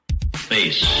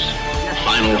Space, the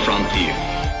final frontier.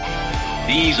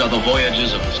 These are the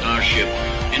voyages of the starship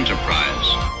Enterprise.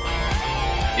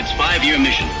 Its 5-year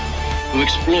mission, to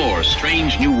explore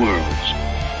strange new worlds,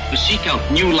 to seek out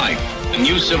new life and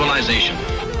new civilization,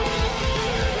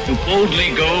 to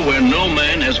boldly go where no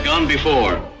man has gone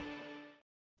before.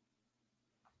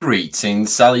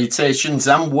 Greetings, salutations,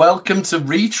 and welcome to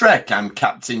Retrek. I'm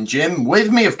Captain Jim.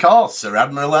 With me, of course, Sir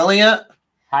Admiral Elliot.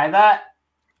 Hi there.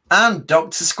 And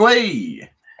Dr. Squee.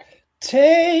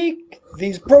 Take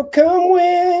these broken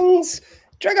wings,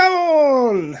 drag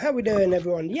on! How we doing,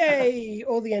 everyone? Yay!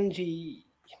 All the energy.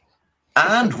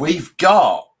 And we've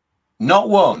got not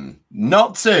one,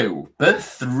 not two, but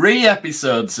 3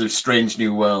 episodes of Strange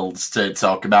New Worlds to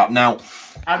talk about. Now,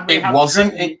 And we it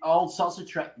wasn't all sorts of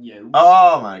Trek news.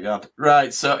 Oh my god!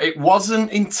 Right, so it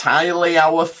wasn't entirely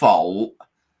our fault.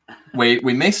 We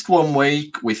missed 1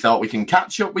 week. We thought we can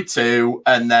catch up with 2,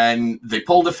 and then they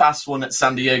pulled a fast one at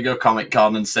San Diego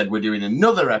Comic-Con and said we're doing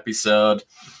another episode,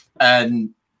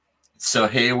 and so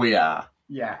here we are.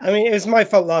 Yeah, I mean, it was my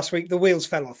fault last week. The wheels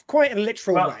fell off. Quite a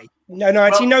literal way. No,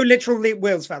 actually, no literal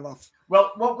wheels fell off.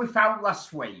 Well, what we found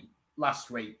last week,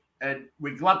 and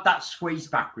we're glad that Squee's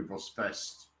back with us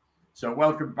first. So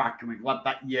welcome back, and we're glad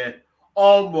that you're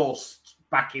almost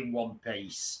back in one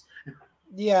piece.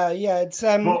 Yeah, it's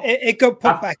it got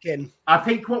put back in. I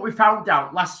think what we found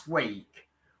out last week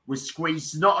was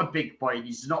Squee's not a big boy, and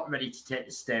he's not ready to take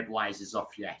the stabilizers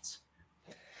off yet.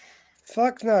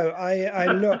 Fuck no,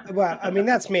 I'm not. Well, I mean,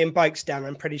 that's me and Bikes down,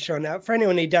 I'm pretty sure now. For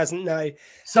anyone who doesn't know.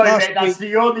 Sorry, mate, that's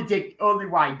the only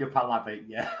wind-up I'll have it,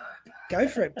 yeah. Go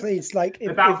for it, please. Like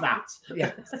that.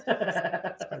 Yeah,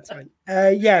 that's fine.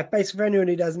 Basically, for anyone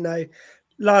who doesn't know,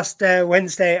 last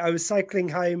Wednesday I was cycling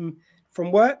home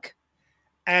from work,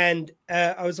 and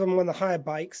I was on one of the hire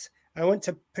bikes. I went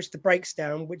to push the brakes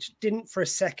down, which didn't for a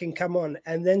second come on,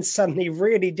 and then suddenly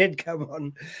really did come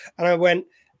on, and I went.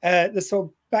 The sort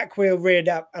of back wheel reared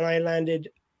up, and I landed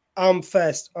arm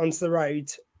first onto the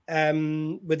road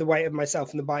with the weight of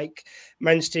myself and the bike.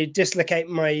 Managed to dislocate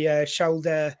my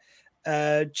shoulder,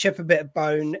 chip a bit of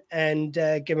bone, and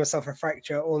give myself a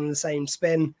fracture all in the same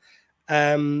spin.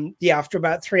 After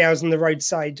about 3 hours on the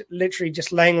roadside, literally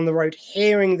just laying on the road,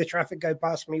 hearing the traffic go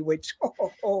past me, which,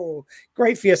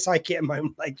 great for your psyche at a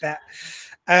moment like that.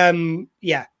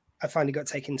 I finally got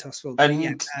taken to hospital.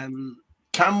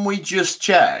 Can we just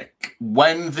check,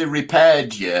 when they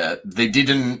repaired you, they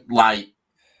didn't,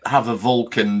 have a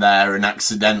Vulcan there and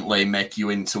accidentally make you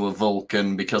into a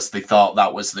Vulcan because they thought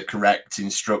that was the correct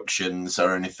instructions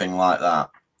or anything like that?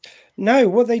 No,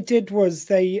 what they did was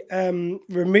they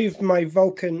removed my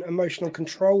Vulcan emotional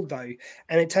control, though,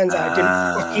 and it turns out I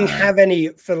didn't fucking have any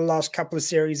for the last couple of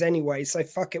series anyway, so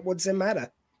fuck it, what does it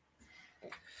matter?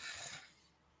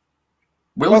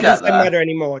 Vulcans don't matter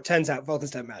anymore. Turns out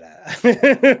Vulcans don't matter.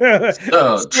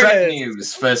 So, Trek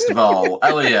news, first of all.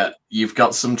 Elliot, you've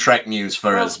got some Trek news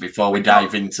for us before we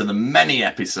dive into the many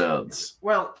episodes.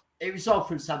 Well, it was all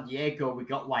from San Diego. We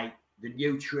got, the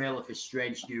new trailer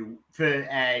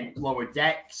for Lower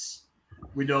Decks.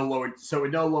 We know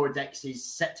Lower Decks is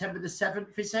September the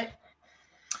 7th, is it?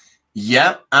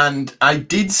 Yeah, and I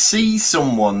did see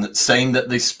someone saying that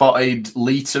they spotted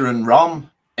Lita and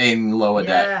Rom in Lower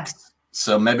Decks.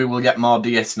 So maybe we'll get more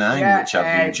DS9, which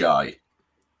I enjoy.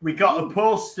 We got a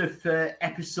poster for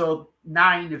episode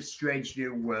 9 of Strange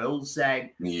New Worlds,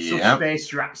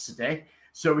 Subspace Rhapsody.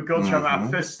 So we're going to have our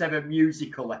first ever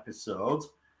musical episode.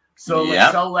 So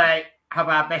let's all have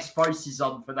our best voices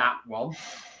on for that one.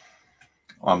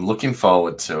 I'm looking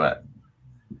forward to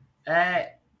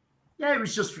it. It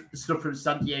was just stuff from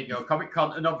San Diego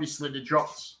Comic-Con, and obviously they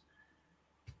dropped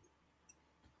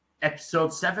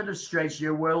episode 7 of Strange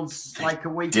New Worlds a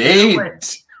week ago.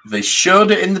 They showed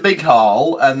it in the big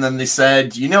hall, and then they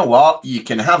said, you know what, you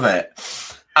can have it.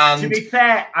 And to be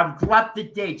fair, I'm glad they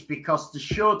did, because they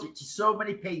showed it to so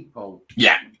many people.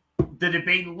 Yeah. There have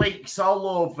been leaks all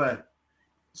over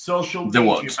social media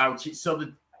about it. So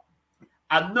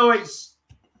I know it's,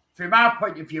 from our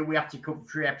point of view, we have to cover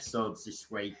 3 episodes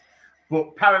this week.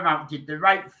 But Paramount did the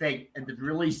right thing, and they've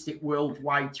released it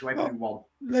worldwide to everyone.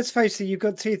 Let's face it, you've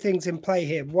got 2 things in play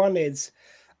here. One is,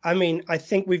 I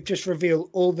think we've just revealed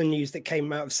all the news that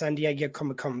came out of San Diego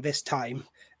Comic-Con this time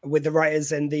with the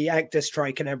writers and the actor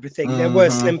strike and everything. There were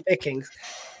slim pickings.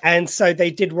 And so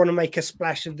they did want to make a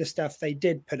splash of the stuff they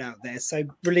did put out there. So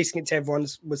releasing it to everyone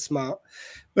was smart.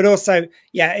 But also,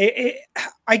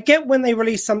 I get when they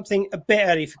release something a bit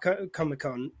early for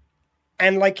Comic-Con.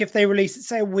 And if they release it,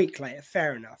 say, a week later,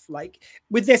 fair enough.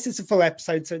 With this, it's a full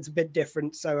episode, so it's a bit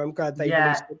different. So I'm glad they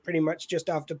released it pretty much just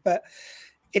after. But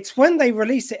It's when they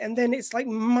release it, and then it's like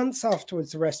months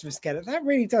afterwards the rest of us get it. That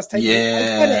really does take.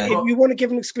 Yeah. I get it if you want to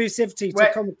give an exclusivity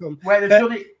to Comic-Con, where they've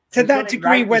done it to that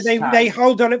degree, where they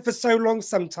hold on it for so long,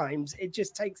 sometimes it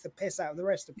just takes the piss out of the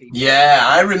rest of people. Yeah,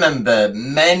 I remember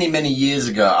many years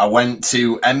ago, I went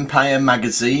to Empire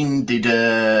Magazine, did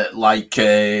it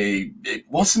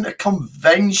wasn't a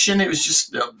convention, it was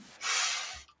just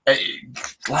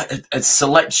like a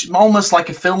selection, almost like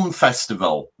a film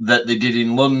festival that they did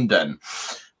in London.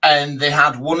 And they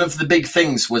had one of the big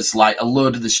things was like a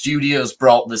load of the studios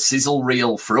brought the sizzle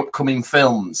reel for upcoming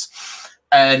films.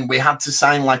 And we had to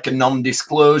sign like a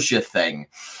non-disclosure thing.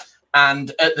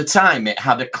 And at the time, it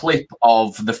had a clip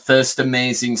of the first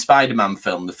Amazing Spider-Man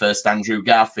film, the first Andrew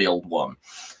Garfield one.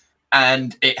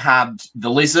 And it had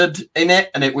the lizard in it.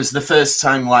 And it was the first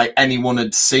time like anyone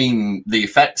had seen the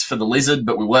effects for the lizard,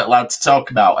 but we weren't allowed to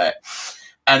talk about it.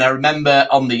 And I remember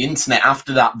on the internet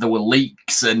after that, there were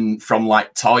leaks and from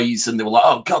like toys, and they were like,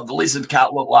 "Oh God, the lizard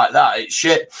can't look like that. It's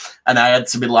shit." And I had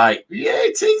to be like, "Yeah,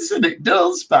 it is, and it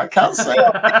does, but I can't say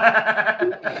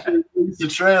it." It's a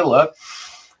trailer.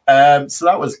 So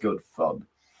that was good fun.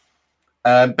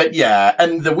 But yeah,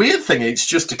 and the weird thing, it's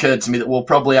just occurred to me that we'll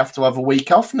probably have to have a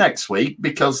week off next week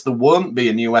because there won't be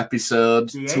a new episode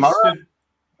tomorrow.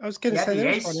 I was going to say there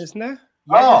is one, isn't there?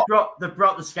 Yeah, they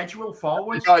brought the schedule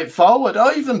forward. They brought it forward.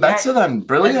 Oh, even better then.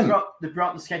 Brilliant. Yeah, they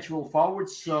brought the schedule forward,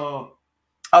 so...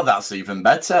 Oh, that's even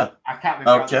better. I can't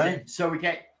remember. Okay. So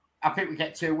I think we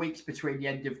get 2 weeks between the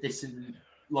end of this and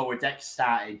Lower Decks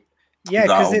starting. Yeah,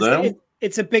 because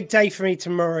it's a big day for me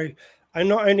tomorrow. I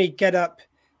not only get up,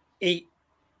 eat,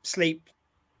 sleep,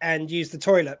 and use the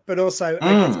toilet, but also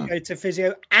I get to go to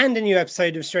physio and a new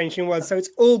episode of Strange New Worlds. So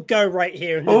it's all go right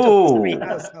here in the Doctor Who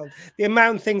household. The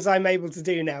amount of things I'm able to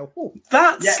do now. Ooh.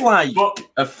 That's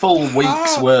a full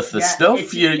week's worth of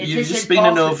stuff. You've just been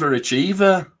an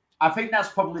overachiever. I think that's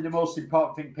probably the most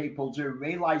important thing people do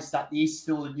realise, that there is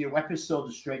still a new episode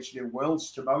of Strange New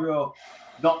Worlds tomorrow.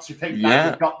 Not to think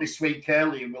that we've got this week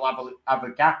early and we'll have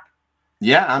a gap.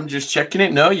 Yeah, I'm just checking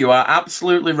it. No, you are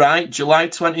absolutely right. July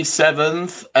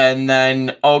 27th, and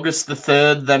then August the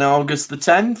 3rd, then August the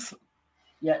 10th.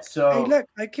 Yeah, so... Hey, look,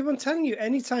 I keep on telling you,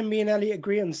 anytime me and Ellie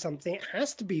agree on something, it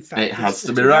has to be fact. It has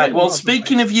to be right. Well,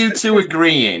 speaking of you two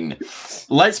agreeing,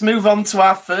 let's move on to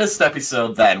our first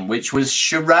episode then, which was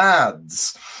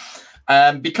Charades.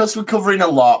 Because we're covering a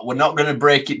lot, we're not going to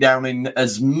break it down in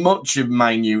as much of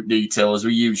minute detail as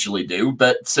we usually do,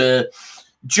 but to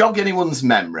jog anyone's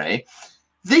memory...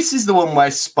 This is the one where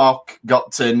Spock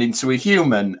got turned into a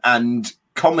human and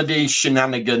comedy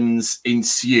shenanigans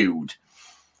ensued.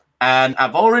 And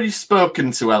I've already spoken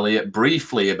to Elliot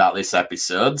briefly about this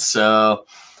episode, so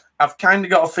I've kind of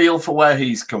got a feel for where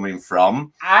he's coming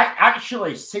from. I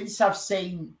actually, since I've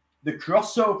seen the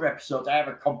crossover episode, I have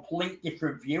a complete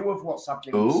different view of what's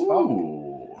happening with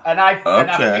Spock. And I've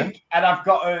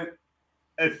got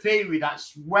a theory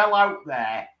that's well out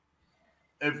there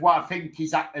of what I think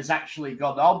has actually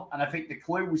gone on, and I think the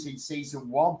clue was in season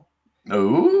 1.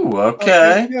 Oh,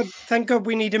 okay. Thank God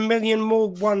we need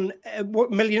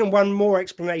 1,000,001 more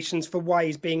explanations for why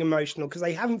he's being emotional, because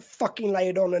they haven't fucking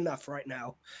laid on enough right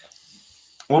now.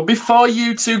 Well, before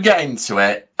you two get into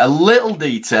it, a little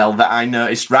detail that I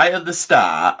noticed right at the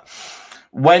start,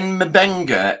 when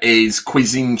M'Benga is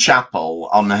quizzing Chapel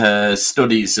on her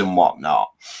studies and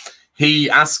whatnot, he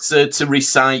asks her to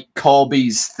recite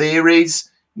Corby's theories.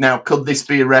 Now, could this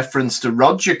be a reference to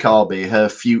Roger Corby, her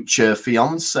future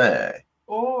fiancé?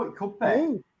 Oh, it could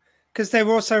be. Because they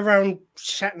were also around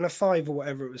Shatner 5 or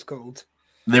whatever it was called.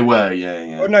 They were,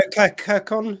 yeah. Oh, no,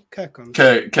 Kirkon.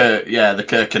 Yeah, the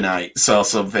Kirkonites or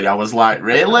something. I was like,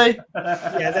 really?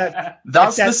 Yeah,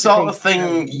 that's the sort of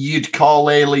thing you'd call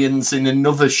aliens in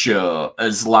another show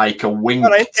as like a wink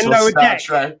to Star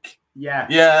Trek.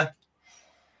 Yeah.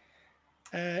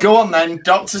 Go on then,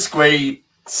 Dr. Squee.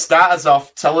 Start us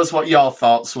off. Tell us what your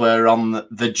thoughts were on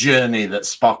the journey that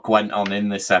Spock went on in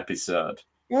this episode.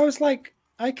 Well, I was like,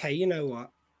 okay, you know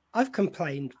what? I've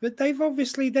complained, but they've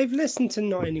listened to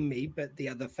not only me, but the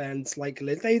other fans. Like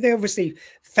they obviously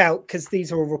felt, because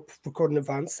these are all recorded in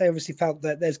advance, they obviously felt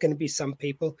that there's going to be some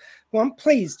people. Well, I'm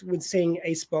pleased with seeing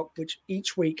a Spock which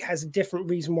each week has a different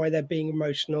reason why they're being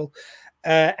emotional.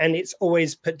 And it's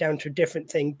always put down to a different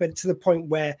thing, but to the point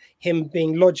where him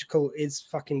being logical is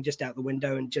fucking just out the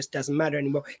window and just doesn't matter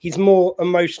anymore. He's more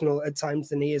emotional at times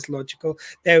than he is logical.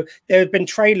 There have been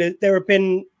trailers, there have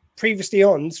been previously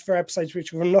ons for episodes which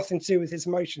have nothing to do with his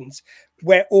emotions,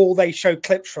 where all they show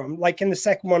clips from, like in the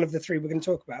second one of the 3 we're going to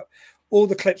talk about, all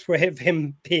the clips were of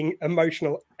him being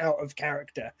emotional out of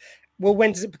character. Well,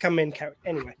 when does it become in character?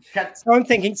 Anyway, so I'm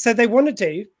thinking, so they want to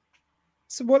do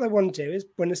So what they want to do is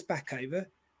win us back over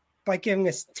by giving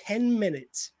us 10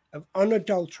 minutes of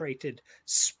unadulterated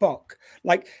Spock.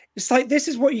 Like, it's like, this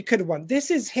is what you could have won. This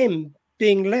is him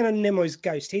being Leonard Nimoy's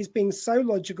ghost. He's being so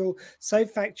logical, so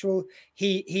factual.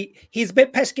 He's a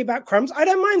bit pesky about crumbs. I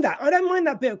don't mind that. I don't mind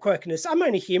that bit of quirkiness. I'm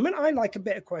only human. I like a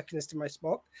bit of quirkiness to my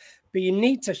Spock. But you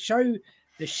need to show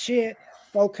the sheer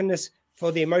Vulcanness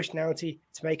for the emotionality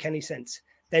to make any sense.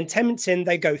 Then 10 minutes in,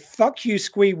 they go, fuck you,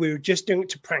 Squee, we were just doing it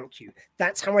to prank you.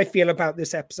 That's how I feel about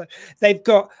this episode. They've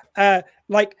got,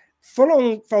 like,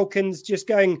 full-on Vulcans just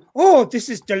going, oh, this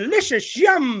is delicious,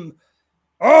 yum!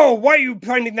 Oh, why are you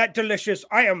finding that delicious?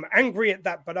 I am angry at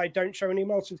that, but I don't show any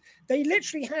emotions. They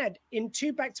literally had, in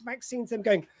 2 back-to-back scenes, them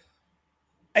going,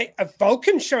 a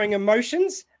Vulcan showing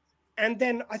emotions, and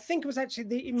then I think it was actually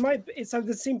it's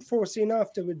the scene before, scene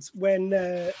afterwards, when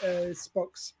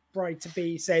Spock's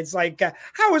bride-to-be says, like,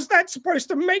 how is that supposed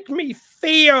to make me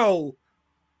feel?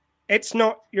 It's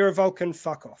not, you're a Vulcan,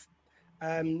 fuck off.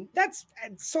 That's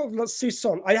sort of a little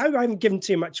Susan. I hope I haven't given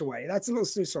too much away. That's a little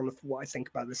Susan for what I think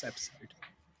about this episode.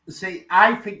 See,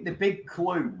 I think the big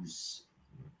clues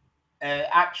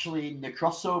actually in the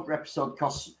crossover episode,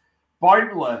 because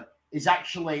Boimler is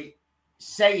actually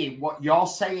saying what you're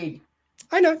saying.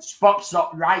 I know. Spock's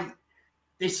not right.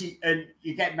 This is, and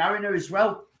you get Mariner as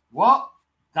well. What?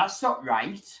 That's not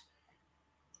right.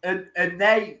 And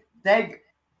they're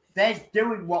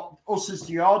doing what us as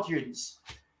the audience.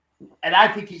 And I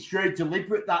think it's very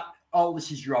deliberate that all this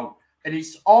is wrong. And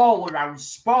it's all around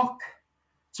Spock,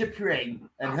 T'Pring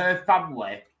and her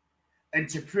family. And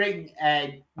T'Pring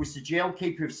was the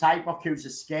jailkeeper of Cybok who's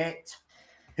escaped,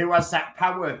 who has that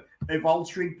power of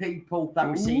altering people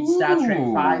that we see in Star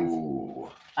Trek 5.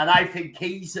 And I think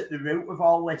he's at the root of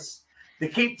all this. They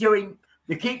keep doing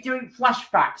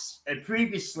flashbacks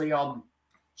previously on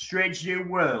Strange New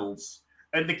Worlds.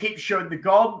 And they keep showing the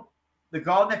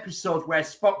Gorn episode where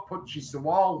Spock punches the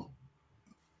wall.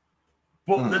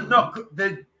 But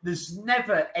there's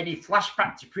never any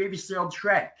flashback to previously on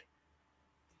Trek.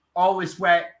 Always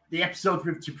where the episode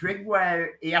with T'Pring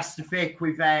where he has to fake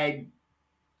with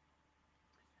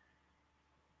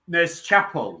Nurse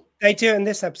Chapel. They do in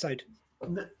this episode.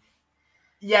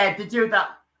 Yeah, they do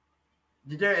that.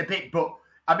 They do it a bit, but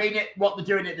I mean what they're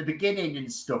doing at the beginning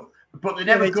and stuff. But they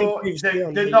never go.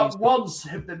 They're not once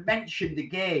have they mentioned the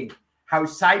game how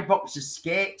Cybok's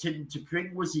escaped and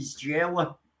T'Pring was his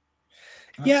jailer.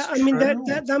 Yeah, I mean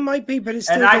that might be, but it's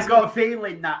still. And I've got a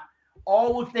feeling that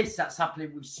all of this that's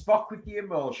happening with Spock with the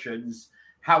emotions,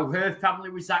 how her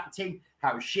family was acting,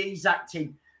 how she's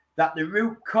acting, that the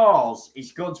root cause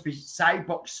is going to be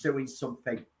Cybok's doing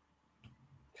something.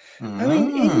 I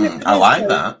mean, I like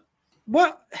that.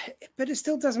 What? But it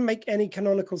still doesn't make any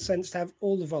canonical sense to have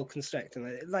all the Vulcans stacked in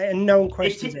it, like, and no one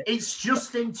questions it. It's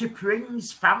just into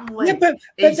Pring's family. Yeah, but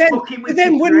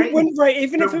then wouldn't right?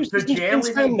 Even if it was just into Pring's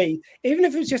family, even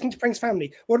if it was just into Pring's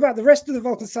family, what about the rest of the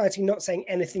Vulcan society not saying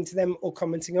anything to them or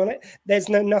commenting on it? There's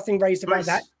nothing raised about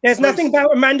that. There's nothing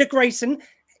about Amanda Grayson.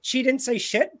 She didn't say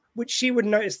shit, which she would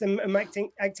notice them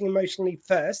acting emotionally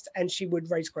first, and she would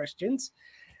raise questions.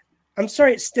 I'm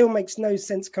sorry, it still makes no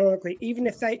sense canonically, even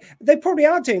if they probably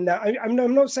are doing that. I'm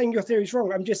not saying your theory is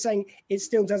wrong. I'm just saying it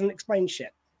still doesn't explain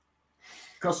shit.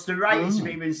 Because the writers have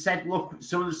even said, look,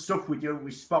 some of the stuff we're doing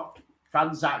with Spock,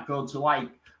 fans aren't going to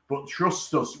like, but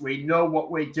trust us, we know what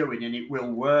we're doing and it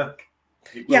will work.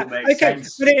 It will make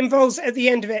sense. But it involves, at the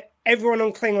end of it, everyone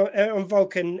on Klingon, on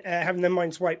Vulcan having their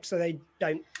minds wiped so they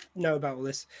don't know about all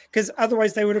this, because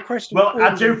otherwise they would have questioned. Well,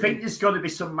 I do think there's going to be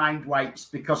some mind wipes,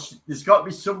 because there's got to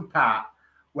be some part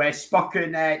where Spock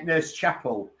and Nurse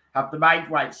Chapel have the mind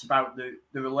wipes about the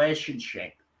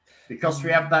relationship, because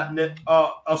we have that,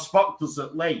 or Spock does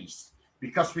at least,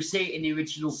 because we see it in the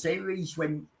original series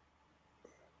when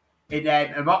in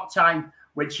a mock time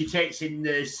when she takes in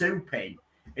the soup in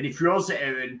and he throws it at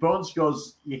her and Bones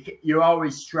goes, you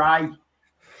always trying,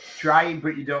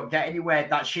 but you don't get anywhere.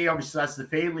 That she obviously has the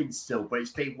feeling still, but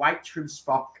it's been wiped from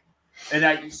Spock. And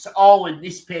it's all in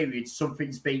this period,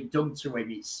 something's been done to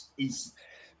him.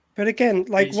 But again,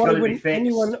 like, why wouldn't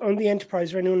anyone on the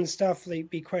Enterprise or anyone on the Starfleet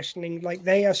be questioning, like,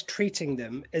 they are treating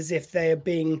them as if they are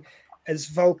being as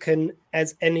Vulcan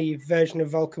as any version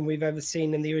of Vulcan we've ever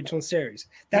seen in the original series.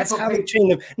 That's how they treat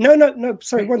them. No,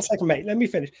 sorry, 1 second, mate. Let me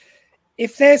finish.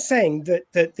 If they're saying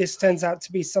that this turns out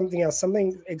to be something else,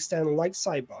 something external like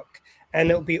Cybok,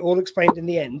 and it'll be all explained in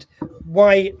the end,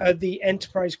 why are the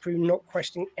Enterprise crew not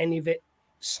questioning any of it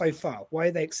so far? Why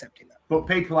are they accepting that? But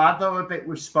people are, though, a bit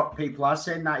with Spock. People are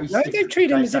saying that he's they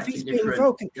treat him as if he's being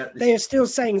Vulcan. They are still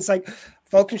saying it's like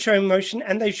Vulcan showing emotion,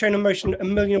 and they've shown emotion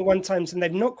 1,000,001 times, and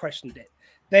they've not questioned it.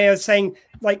 They are saying,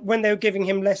 like, when they were giving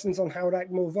him lessons on how to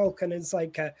act more Vulcan, it's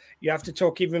like, you have to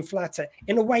talk even flatter.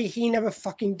 In a way, he never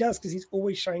fucking does, because he's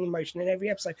always showing emotion in every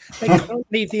episode. They can't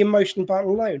leave the emotion button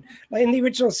alone. Like, in the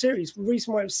original series, the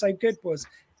reason why it was so good was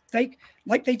they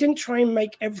didn't try and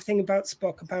make everything about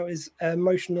Spock about his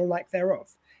emotional lack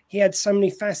thereof. He had so many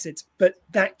facets, but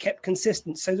that kept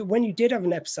consistent. So that when you did have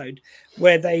an episode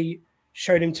where they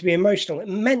showed him to be emotional, it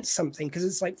meant something, because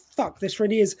it's like, fuck, this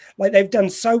really is, like, they've done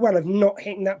so well of not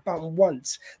hitting that button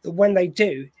once that when they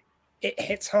do, it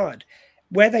hits hard.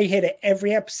 Where they hit it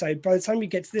every episode, by the time you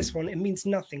get to this one, it means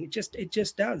nothing. It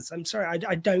just does. I'm sorry,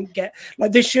 I don't get,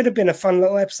 like, this should have been a fun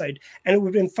little episode, and it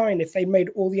would have been fine if they made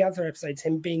all the other episodes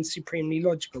him being supremely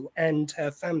logical and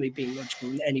her family being logical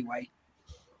in any way.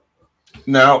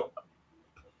 Now,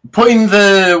 putting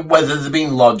the whether they're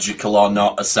being logical or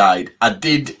not aside, I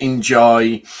did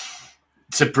enjoy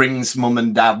T'Pring's mum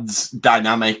and dad's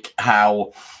dynamic,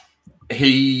 how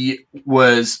he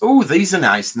was, oh, these are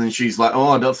nice, and then she's like,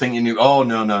 oh, I don't think you knew, oh,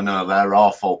 no, they're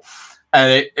awful.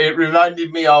 And it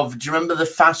reminded me of, do you remember the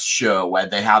Fast Show where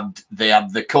they had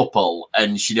the couple,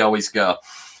 and she'd always go,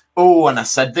 oh, and I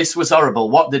said this was horrible.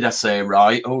 What did I say,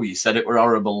 right? Oh, you said it were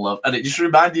horrible, love. And it just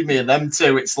reminded me of them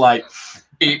two. It's like,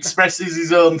 he expresses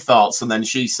his own thoughts, and then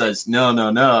she says, no.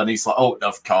 And he's like, oh,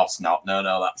 of course not.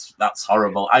 No, that's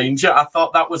horrible. I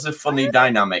thought that was a funny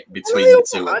dynamic between the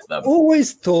two of them. I've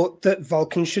always thought that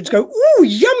Vulcans should go, ooh,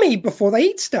 yummy, before they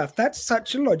eat stuff. That's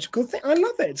such a logical thing. I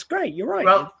love it. It's great. You're right.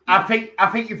 Well, I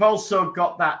think you've also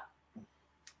got that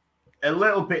a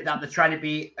little bit that they're trying to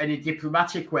be in a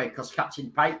diplomatic way, because Captain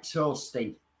Pike's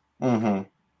hosting. Mm-hmm.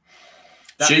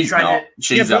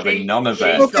 She's having none of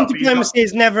it. Vulcan diplomacy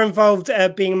has never involved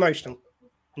being emotional.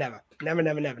 Never.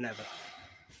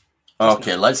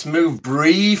 Okay, let's move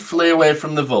briefly away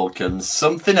from the Vulcans.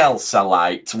 Something else I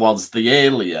liked was the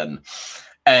alien,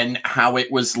 and how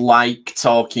it was like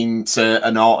talking to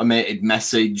an automated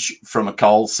message from a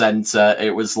call center.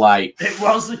 It was like, it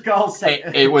was a call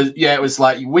center. It was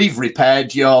like, we've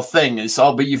repaired your thing. It's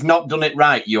all, but you've not done it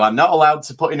right. You are not allowed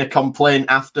to put in a complaint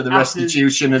after the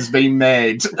restitution has been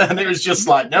made. And it was just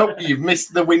like, nope, you've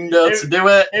missed the window to do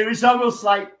it. It was almost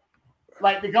like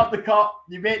they got the call,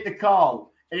 you made the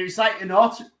call, and it was like an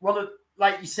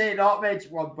like you say, an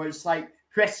automated one, but it's like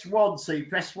press 1, so you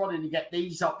press 1 and you get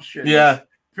these options. Yeah.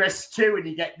 Press 2 and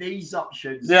you get these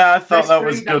options. Yeah, I thought that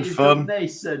was good fun.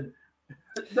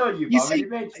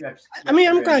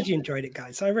 I'm glad you enjoyed it,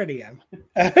 guys. I really am.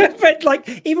 But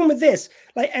like, even with this,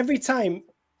 like every time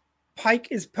Pike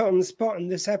is put on the spot in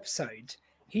this episode,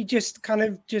 he just kind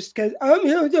of just goes,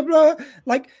 blah, blah.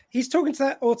 Like he's talking to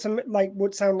that like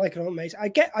would sound like an automated. I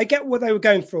get what they were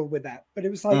going for with that, but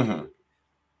it was like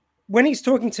when he's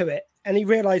talking to it and he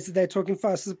realizes they're talking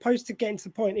fast, as opposed to getting to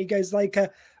the point, he goes like,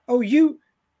 oh, you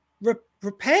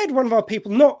repaired one of our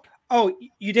people, not, oh,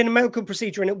 you did a medical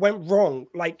procedure and it went wrong.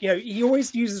 Like, you know, he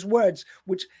always uses words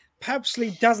which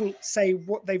purposely doesn't say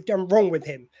what they've done wrong with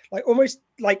him. Like almost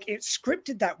like it's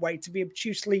scripted that way to be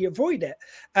obtusely avoid it.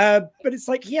 But it's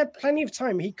like he had plenty of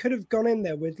time. He could have gone in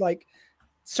there with like,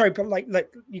 sorry, but like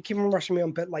you keep on rushing me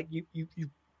on, but like you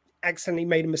accidentally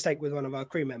made a mistake with one of our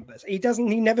crew members. He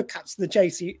never cuts the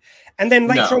chase. And then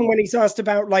later on when he's asked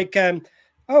about like,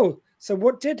 so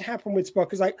what did happen with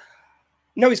Spock? Is like,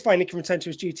 no, he's fine. He can return to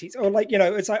his duties. Or like, you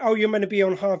know, it's like, oh, you're meant to be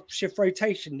on half shift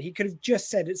rotation. He could have just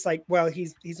said, it's like, well,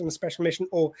 he's on a special mission,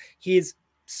 or he is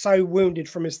so wounded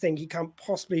from his thing, he can't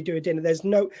possibly do a dinner. There's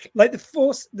no, like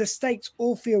the stakes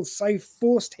all feel so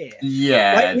forced here.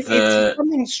 Yeah. Like, it's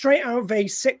coming straight out of a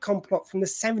sitcom plot from the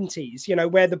 70s, you know,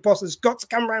 where the boss has got to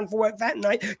come around for work that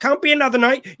night. Can't be another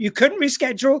night. You couldn't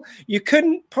reschedule. You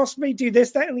couldn't possibly do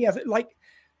this, that, and the other. Like,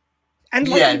 and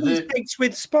like the stakes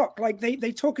with Spock, like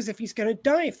they talk as if he's going to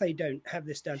die if they don't have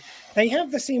this done. They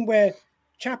have the scene where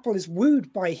Chapel is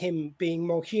wooed by him being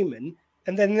more human,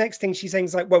 and then the next thing she's saying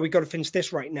is like, well, we've got to finish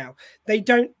this right now. They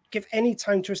don't give any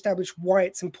time to establish why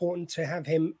it's important to have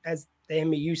him as the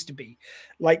him he used to be.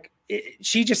 Like,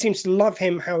 she just seems to love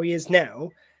him how he is now.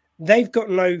 They've got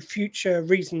no future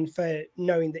reason for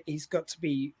knowing that he's got to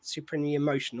be supremely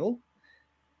emotional.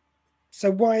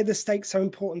 So why are the stakes so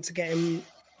important to get him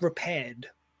repaired?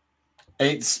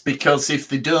 It's because if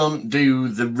they don't do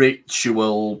the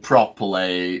ritual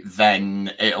properly,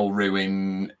 then it'll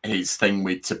ruin his thing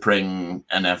with T'Pring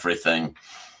and everything.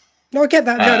 No, I get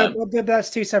that. No, but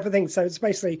that's two separate things. So it's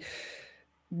basically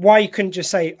why you couldn't just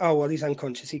say, oh, well, he's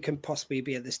unconscious. He can possibly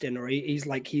be at this dinner. He's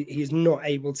like, he's not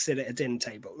able to sit at a dinner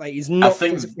table. Like, he's not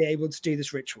physically able to do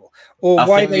this ritual. Or I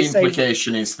why think they the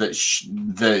implication is that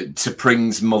the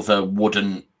T'Pring's mother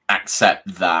wouldn't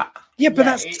accept that. Yeah, but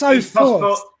that's so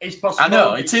forced. I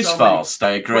know, it is forced,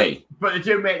 I agree. But they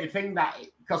do make the thing that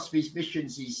because of his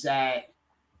missions, he's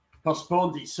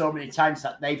postponed it so many times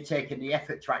that they've taken the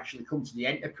effort to actually come to the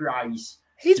Enterprise.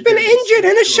 He's been injured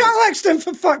in a shuttle accident,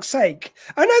 for fuck's sake.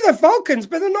 I know they're Vulcans,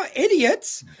 but they're not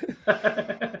idiots.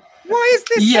 Why is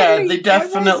this? Yeah, they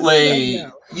definitely.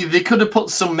 They could have put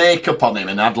some makeup on him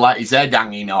and had like his head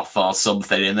hanging off or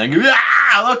something, and then go,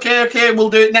 okay, we'll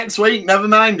do it next week. Never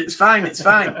mind, it's fine.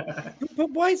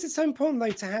 But why is it so important though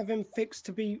to have him fixed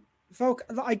to be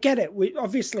Vulcan? I get it.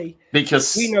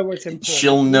 Because we know what's important.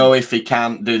 She'll know if he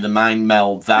can't do the mind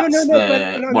meld. That's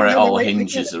where it all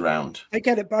hinges around. I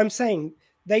get it, but I'm saying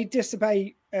they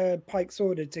disobey Pike's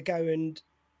order to go and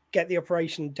get the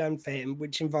operation done for him,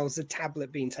 which involves a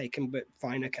tablet being taken, but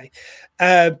fine, okay.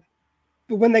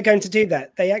 But when they're going to do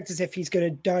that, they act as if he's going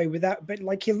to die without, but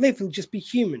like he'll live, he'll just be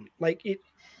human. Like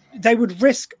they would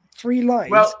risk 3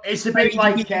 lives. Well, it's a bit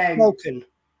like Vulcan.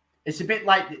 It's a bit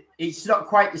like it's not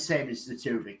quite the same as the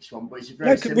Tuvix one, but it's a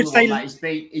very similar one.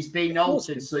 That he's been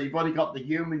altered, so you've only got the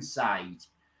human side.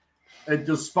 And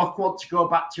does Spock want to go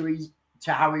back to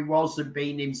how he was and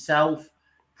being himself?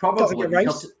 Probably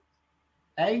because.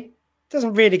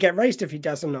 Doesn't really get raised if he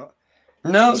does or not.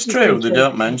 No, it's true. They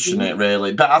don't mention it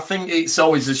really, but I think it's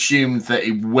always assumed that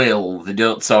he will. They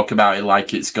don't talk about it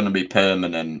like it's going to be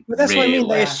permanent. But that's what I mean.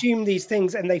 They assume these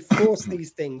things and they force these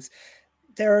things.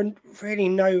 There are really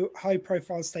no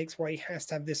high-profile stakes why he has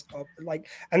to have this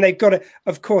and they've got to.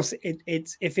 Of course,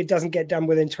 it's if it doesn't get done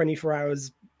within 24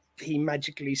 hours, he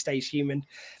magically stays human.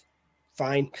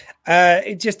 Fine.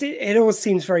 It all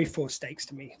seems very forced stakes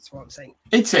to me. That's what I'm saying.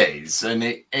 It is, and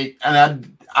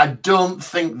I don't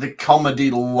think the comedy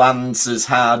lands as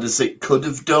hard as it could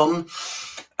have done.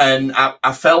 And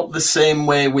I felt the same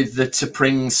way with the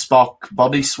T'Pring Spock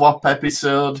body swap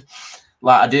episode.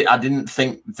 Like I didn't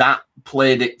think that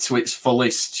played it to its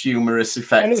fullest humorous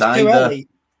effect either.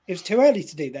 It was too early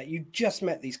to do that. You just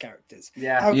met these characters.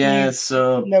 Yeah.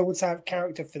 So know what's out of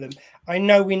character for them. I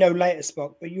know we know later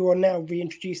Spock, but you are now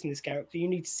reintroducing this character. You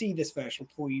need to see this version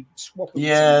before you swap it.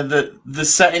 Yeah, the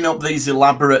setting up these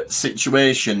elaborate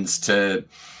situations to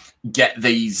get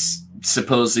these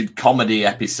supposed comedy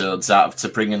episodes out of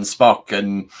T'Pring and Spock,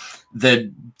 and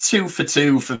the 2 for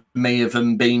 2 for me of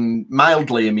them being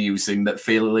mildly amusing but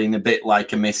feeling a bit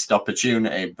like a missed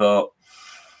opportunity. But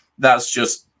that's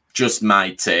just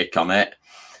my take on it.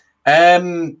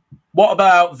 What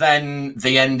about then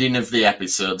the ending of the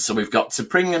episode? So we've got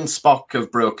T'Pring and Spock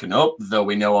have broken up, though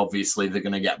we know obviously they're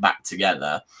going to get back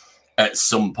together at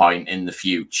some point in the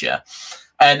future.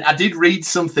 And I did read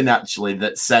something actually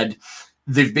that said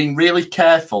they've been really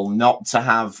careful not to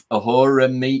have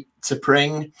Uhura meet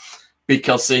T'Pring,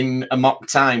 because in a mock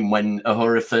time when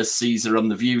Uhura first sees her on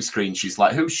the view screen, she's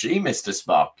like, "Who's she, Mr.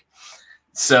 Spock?"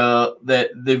 So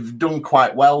they've done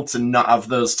quite well to not have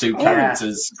those two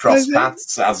characters cross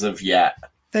paths as of yet.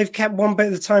 They've kept one bit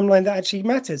of the timeline that actually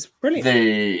matters. Brilliant.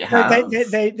 They have.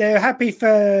 They're happy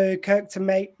for Kirk to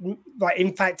make,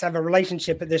 in fact, have a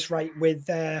relationship at this rate with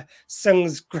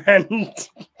Sung's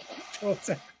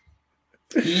granddaughter.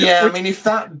 Yeah, I mean, if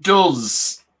that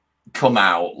does come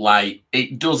out,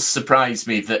 it does surprise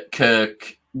me that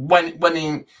Kirk, when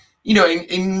he...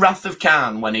 in Wrath of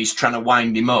Khan, when he's trying to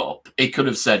wind him up, he could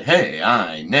have said, "Hey,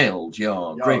 I nailed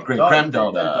your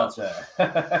great-great-granddaughter."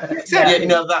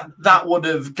 That would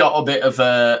have got a bit of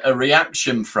a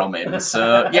reaction from him.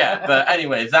 So, yeah, but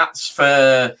anyway, that's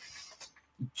for,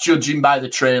 judging by the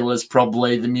trailers,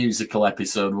 probably the musical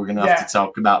episode. We're going to have to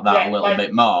talk about that a little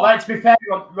bit more. Let's be fair,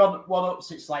 one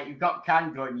ups, it's like you've got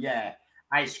Khan going,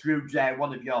 I screwed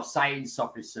one of your science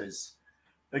officers.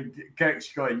 And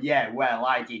Kirk's going, well,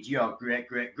 I did your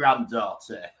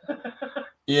great-great-granddaughter.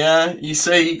 Yeah, you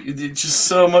see, just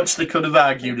so much they could have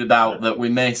argued about that we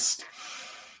missed.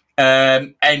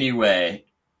 Anyway,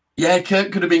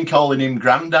 Kirk could have been calling him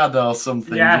Grandad or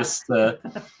something. Yeah. So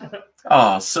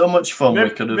much fun we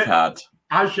could have had.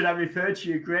 How should I refer to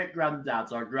you,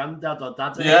 great-granddad or granddad or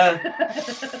daddy? Yeah.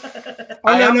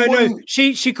 No.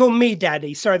 She called me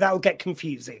daddy. Sorry, that'll get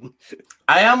confusing.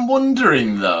 I am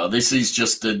wondering, though, this is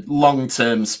just a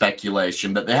long-term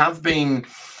speculation, but they have been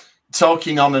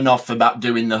talking on and off about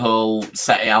doing the whole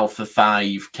SETI Alpha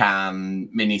 5 Khan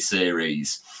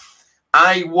miniseries.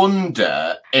 I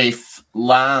wonder if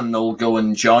Lan will go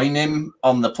and join him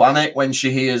on the planet when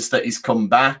she hears that he's come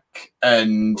back,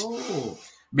 and... Ooh.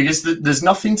 Because there's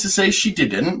nothing to say she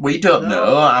didn't. We don't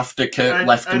know after Kirk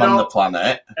left him on the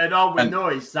planet. And all we know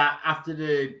is that after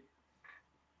the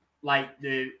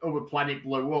other planet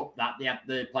blew up, that they had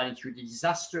the planetary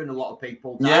disaster and a lot of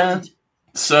people died.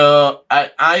 So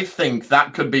I think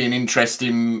that could be an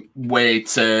interesting way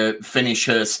to finish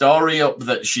her story up,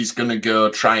 that she's going to go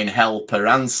try and help her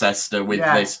ancestor with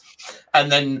this.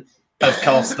 And then, of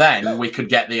course, then we could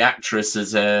get the actress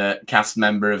as a cast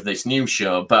member of this new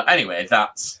show. But anyway,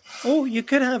 that's... Oh, you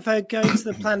could have her going to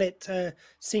the planet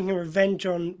seeking revenge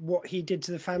on what he did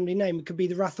to the family name. It could be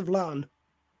the Wrath of Larn.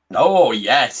 Oh,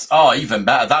 yes. Oh, even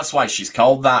better. That's why she's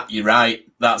called that. You're right.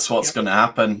 That's what's going to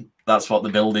happen. That's what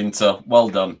they're building to. Well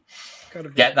done.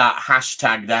 Get that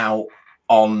hashtagged out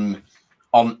on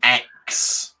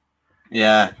X.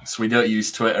 Yeah, so we don't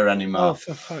use Twitter anymore. Oh,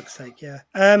 for fuck's sake, yeah.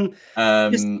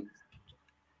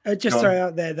 Just throw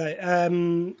out there,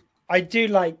 though. I do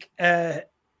like,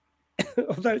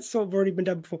 although it's sort of already been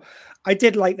done before, I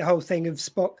did like the whole thing of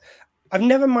Spock. I've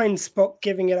never mind Spock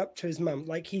giving it up to his mum.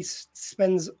 Like, he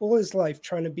spends all his life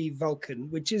trying to be Vulcan,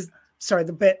 which is,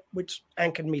 the bit which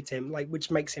anchored me to him, like,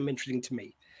 which makes him interesting to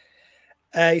me.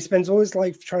 He spends all his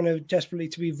life trying to desperately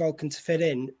to be Vulcan to fit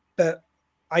in. But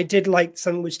I did like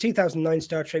something which 2009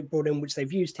 Star Trek brought in, which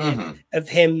they've used here, of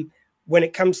him when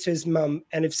it comes to his mum.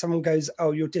 And if someone goes,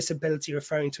 oh, your disability,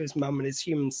 referring to his mum and his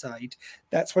human side,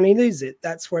 that's when he loses it.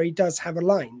 That's where he does have a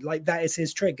line. Like, that is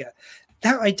his trigger.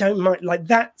 That I don't mind. Like,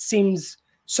 that seems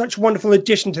such a wonderful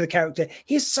addition to the character.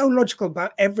 He's so logical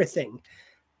about everything.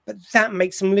 But that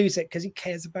makes him lose it because he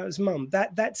cares about his mum.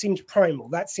 That seems primal.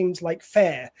 That seems like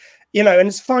fair, and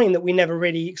it's fine that we never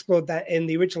really explored that in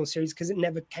the original series because it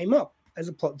never came up as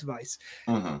a plot device.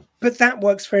 But that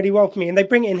works fairly well for me, and they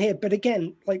bring it in here. But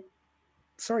again,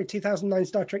 2009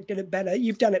 Star Trek did it better.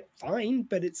 You've done it fine,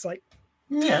 but it's like,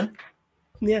 yeah.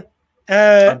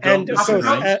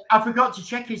 I forgot to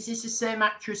check. Is this the same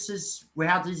actress as we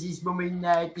had as his mum in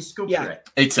Discovery? Yeah,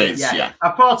 it is. Yeah, I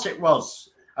thought it was.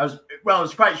 I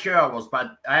was quite sure I was,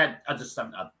 but I just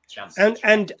haven't had a chance.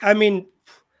 And I mean,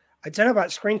 I don't know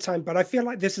about screen time, but I feel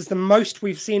like this is the most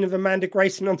we've seen of Amanda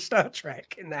Grayson on Star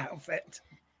Trek in that outfit.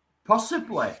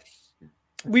 Possibly.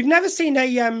 We've never seen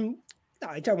a.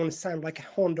 I don't want to sound like a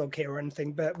horn dog here or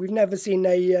anything, but we've never seen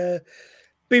a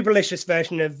boobalicious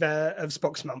version of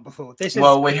Spock's mum before.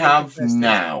 We have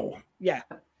now. Yeah.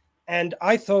 And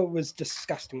I thought it was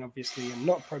disgusting, obviously, and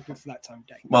not appropriate for that time of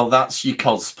day. Well, that's your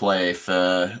cosplay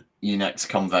for your next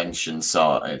convention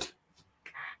sorted.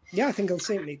 Yeah, I think it'll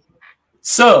suit me.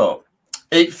 So,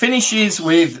 it finishes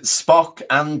with Spock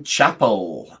and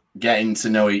Chapel getting to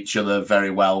know each other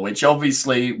very well, which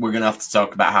obviously we're going to have to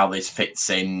talk about how this fits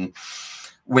in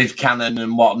with canon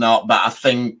and whatnot, but I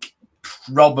think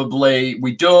probably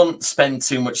we don't spend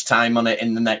too much time on it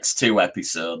in the next 2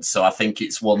 episodes, so I think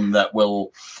it's one that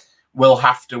we'll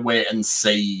have to wait and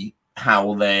see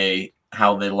how they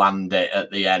land it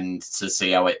at the end to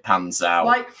see how it pans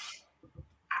out.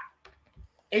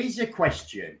 Here's a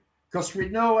question, because we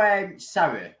know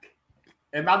Sarek,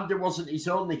 Amanda wasn't his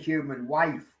only human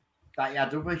wife, that he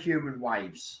had other human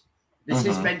wives. This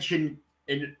is mentioned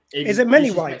in is it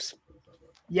many wives?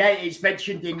 Yeah, it's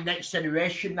mentioned in Next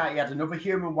Generation that he had another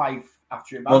human wife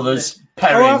after Amanda. Well, there's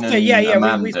Perrin and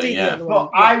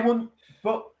Amanda,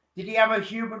 But did he have a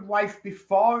human wife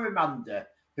before Amanda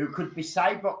who could be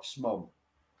Cyborg's mum?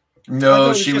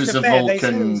 No, she was a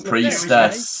Vulcan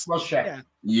priestess. Was she?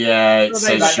 Yeah, it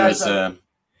says she was a...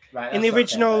 Right, in the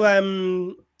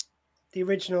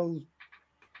original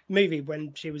movie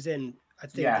when she was in, I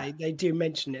think they do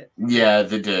mention it. Yeah,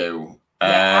 they do.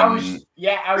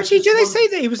 Actually, do they say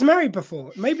that he was married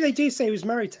before? Maybe they do say he was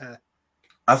married to her.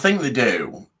 I think they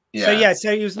do. Yeah.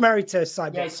 So he was married to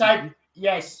Cyborg.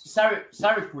 Yes,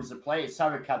 Sarek was a player.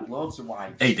 Sarek had loads of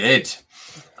wives. He did.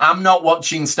 I'm not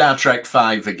watching Star Trek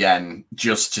 5 again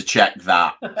just to check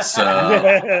that.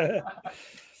 So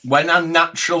when I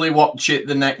naturally watch it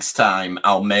the next time,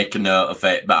 I'll make a note of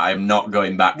it, but I'm not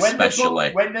going back specially.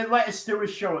 When they let us do a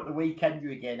show at the weekend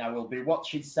again, I will be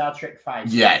watching Star Trek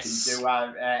 5. Yes.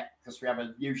 Because we have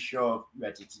a new show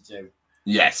ready to do.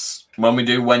 Yes.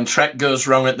 When Trek goes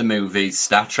wrong at the movies,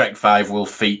 Star Trek 5 will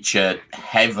feature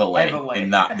heavily. In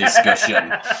that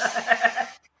discussion.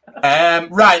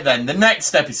 Right then, the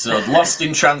next episode, Lost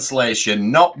in Translation,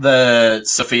 not the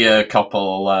Sofia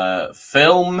Coppola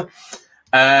film,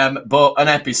 but an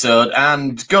episode,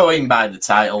 and going by the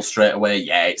title straight away,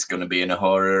 it's going to be a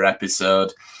horror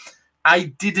episode. I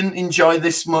didn't enjoy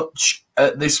this one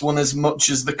as much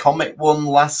as the comic one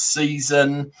last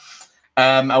season.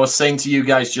 I was saying to you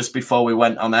guys just before we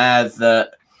went on air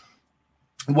that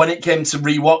when it came to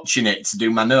rewatching it to do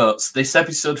my notes, this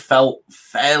episode felt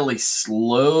fairly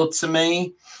slow to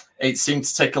me. It seemed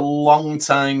to take a long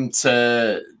time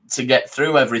to get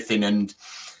through everything, and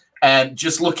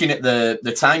Just looking at the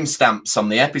timestamps on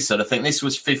the episode, I think this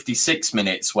was 56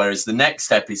 minutes, whereas the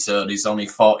next episode is only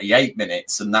 48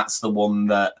 minutes, and that's the one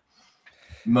that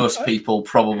most people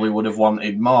probably would have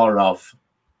wanted more of.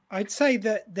 I'd say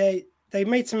that they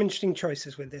made some interesting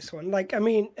choices with this one. Like, I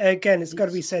mean, again, it's got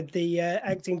to be said, the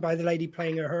acting by the lady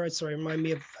playing her, sorry, remind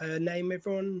me of her name,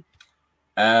 everyone.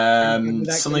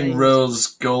 Something Rose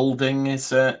Golding,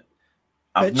 is it?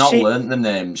 I've not learned the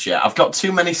names yet. I've got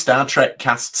too many Star Trek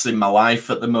casts in my life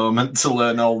at the moment to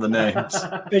learn all the names.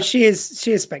 But she is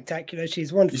spectacular.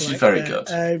 She's wonderful. She's very good.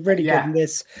 Really good in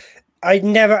this.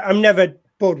 I'm never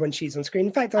bored when she's on screen.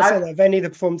 In fact, I'll say that of any of the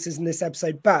performances in this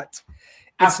episode, but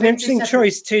it's an interesting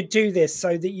choice to do this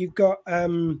so that you've got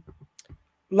you've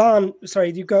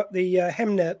got the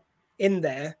Hemner in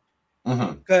there,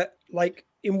 but like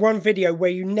in one video where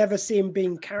you never see him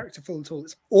being characterful at all.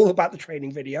 It's all about the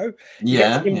training video.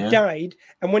 Him died,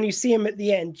 and when you see him at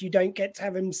the end, you don't get to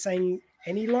have him saying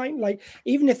any line. Like,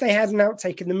 even if they had an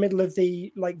outtake in the middle of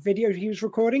the like video he was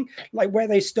recording, like where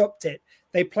they stopped it,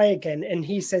 they play again, and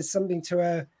he says something to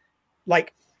her,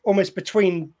 like almost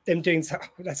between them doing so,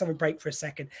 let's have a break for a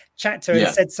second, chat to her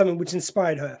and said something which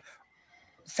inspired her.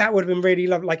 That would have been really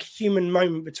lovely, like a human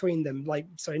moment between them. Like,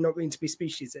 sorry, not mean to be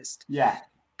speciesist. Yeah.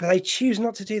 But they choose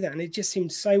not to do that, and it just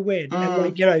seems so weird. And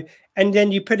like, you know, and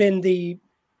then you put in the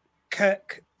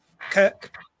Kirk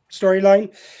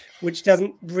storyline, which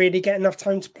doesn't really get enough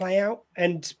time to play out.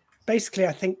 And basically,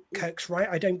 I think Kirk's right.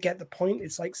 I don't get the point.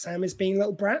 It's like Sam is being a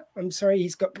little brat. I'm sorry,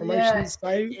 he's got promotions,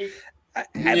 but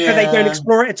they don't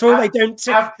explore it at all.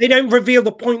 They don't reveal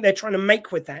the point they're trying to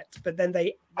make with that. But then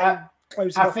they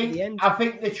close it off at the end. I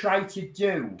think they try to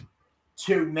do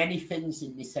too many things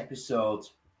in this episode.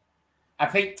 I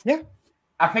think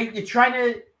they're trying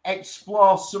to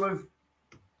explore some of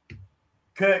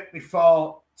Kirk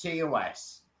before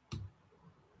TOS,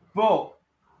 but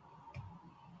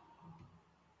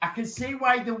I can see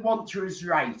why they want to as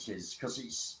writers, because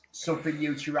it's something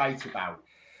new to write about.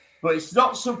 But it's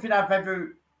not something I've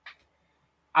ever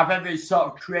sort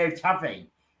of craved having,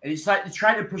 and it's like they're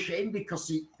trying to push it in because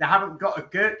they haven't got a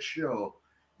Kirk show.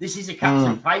 This is a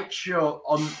Captain Pike show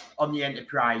on the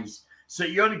Enterprise. So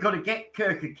you're only going to get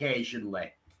Kirk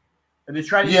occasionally. And they're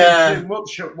trying to do too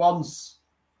much at once.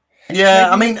 Yeah,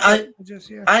 I mean,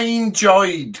 I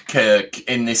enjoyed Kirk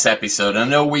in this episode. I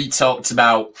know we talked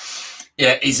about,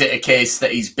 is it a case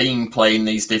that he's been playing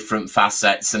these different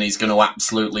facets and he's going to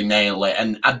absolutely nail it?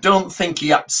 And I don't think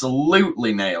he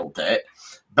absolutely nailed it,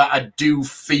 but I do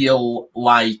feel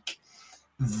like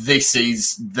this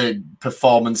is the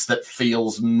performance that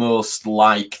feels most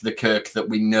like the Kirk that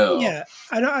we know. Yeah,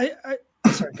 and I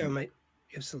sorry, go mate.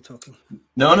 You're still talking.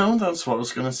 No, that's what I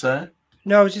was going to say.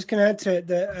 No, I was just going to add to it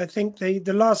that I think the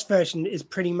last version is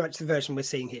pretty much the version we're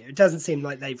seeing here. It doesn't seem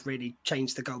like they've really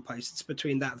changed the goalposts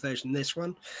between that version and this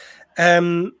one.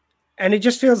 And it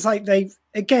just feels like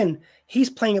he's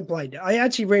playing a blinder. I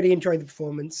actually really enjoyed the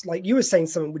performance. Like you were saying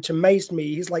something which amazed me.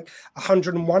 He's like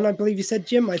 101, I believe you said,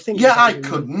 Jim. I think. Yeah, I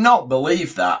could not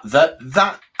believe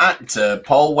that actor,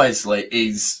 Paul Wesley,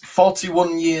 is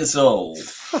 41 years old.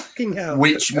 Fucking hell.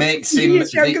 Which makes him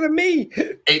younger than me.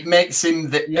 It makes him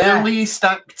the earliest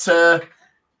actor.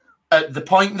 At the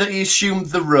point that he assumed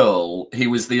the role, he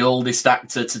was the oldest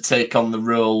actor to take on the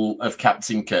role of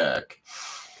Captain Kirk.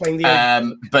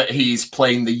 But he's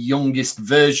playing the youngest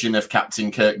version of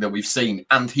Captain Kirk that we've seen,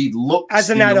 and he looks as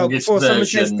an adult. Before someone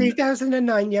says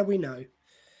 2009, yeah, we know.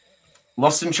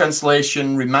 Lost in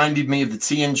Translation reminded me of the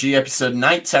TNG episode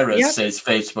Night Terrors, says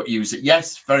Facebook user.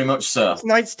 Yes, very much so.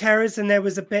 Night Terrors, and there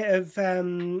was a bit of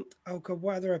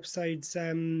what other episodes?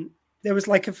 There was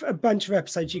like a bunch of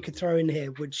episodes you could throw in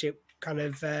here, which it kind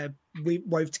of we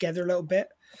wove together a little bit.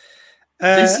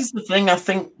 This is the thing. I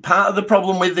think part of the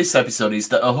problem with this episode is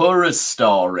that Uhura's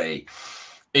story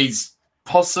is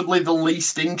possibly the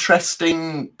least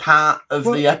interesting part of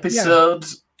the episode.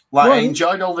 I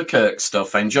enjoyed all the Kirk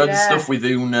stuff. I enjoyed the stuff with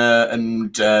Una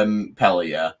and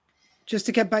Pelia. Just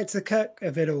to get back to the Kirk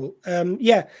of it all.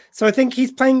 So I think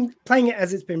he's playing it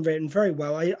as it's been written very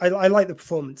well. I like the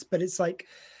performance, but it's like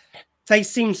they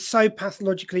seem so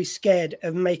pathologically scared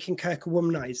of making Kirk a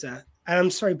womanizer. And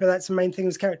I'm sorry, but that's the main thing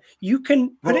with this character. You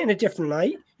can put it in a different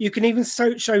light. You can even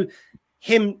show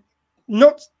him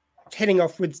not hitting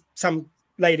off with some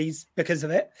ladies because of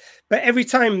it. But every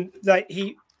time that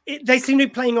they seem to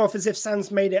be playing off as if Sam's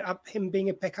made it up, him being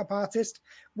a pickup artist,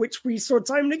 which we saw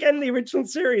time and again in the original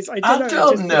series. I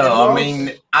don't know. I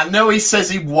mean, I know he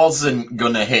says he wasn't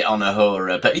going to hit on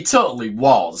Uhura, but he totally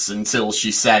was until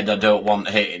she said, I don't want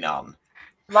hitting on.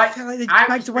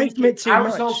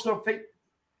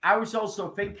 I was also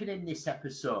thinking in this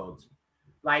episode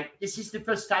like, this is the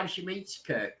first time she meets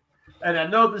Kirk. And I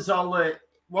know there's all the,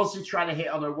 was he trying to hit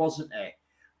on her, wasn't he?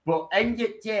 But end of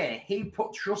the day, he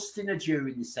put trust in her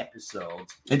during this episode.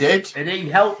 He did. And he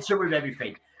helped her with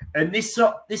everything. And this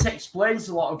explains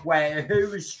a lot of where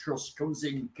Uhura's trust comes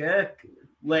in Kirk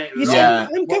later on. Yeah,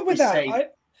 I'm good with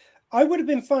that. I would have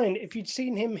been fine if you'd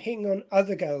seen him hitting on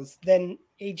other girls. Then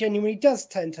he genuinely does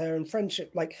turn to her in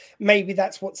friendship. Like, maybe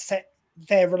that's what set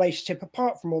their relationship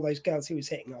apart from all those girls he was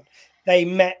hitting on. They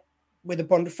met with a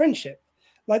bond of friendship.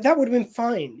 Like, that would have been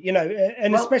fine, you know,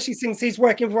 and especially since he's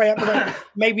working his way up the way,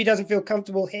 maybe he doesn't feel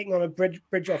comfortable hitting on a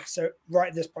bridge officer right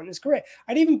at this point in his career.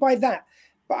 I'd even buy that,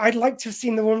 but I'd like to have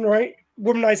seen the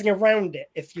womanizing around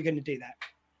it if you're going to do that.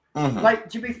 Mm-hmm. Like,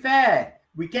 to be fair,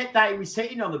 we get that he was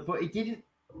hitting on her, but he didn't,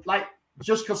 like,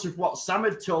 just because of what Sam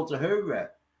had told Uhura.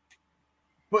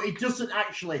 But he doesn't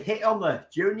actually hit on her.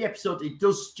 During the episode, he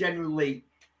does generally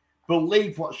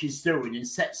believe what she's doing and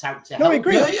sets out to help. I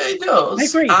agree. Yeah, he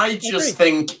does. I just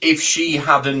think if she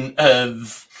hadn't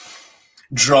have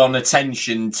drawn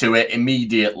attention to it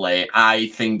immediately, I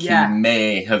think he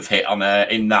may have hit on her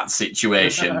in that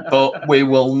situation. But we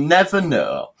will never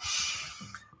know.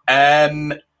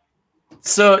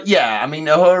 So, yeah, I mean,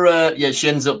 Uhura, she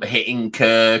ends up hitting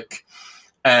Kirk.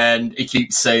 And he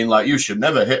keeps saying, like, you should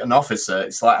never hit an officer.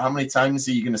 It's like, how many times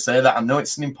are you going to say that? I know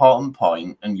it's an important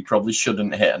point, and you probably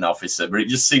shouldn't hit an officer, but it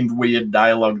just seemed weird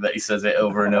dialogue that he says it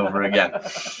over and over again.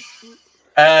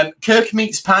 Kirk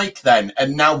meets Pike then,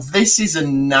 and now this is a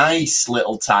nice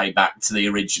little tie back to the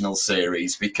original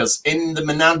series, because in the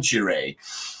menagerie,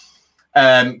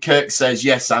 Kirk says,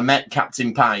 yes, I met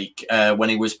Captain Pike when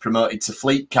he was promoted to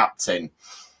fleet captain.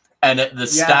 And at the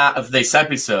start of this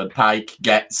episode, Pike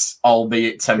gets,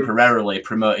 albeit temporarily,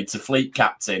 promoted to fleet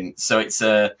captain. So it's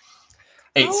a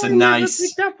nice. I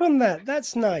picked up on that.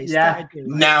 That's nice. Yeah.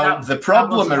 Now the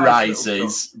problem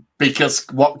arises because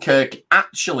what Kirk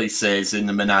actually says in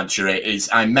the menagerie is,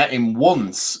 "I met him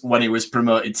once when he was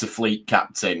promoted to fleet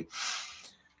captain."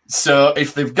 So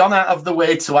if they've gone out of the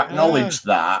way to acknowledge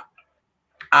that,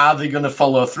 are they going to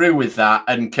follow through with that?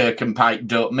 And Kirk and Pike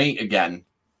don't meet again.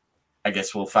 I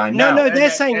guess we'll find out. No, they're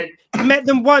saying he met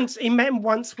them once. He met him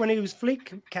once when he was fleet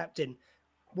captain.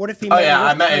 What if he?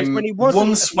 I met him when he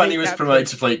was promoted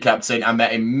to fleet captain. I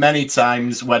met him many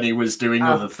times when he was doing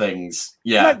other things.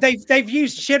 Yeah, no, they've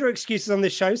used shitter excuses on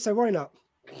this show, so why not?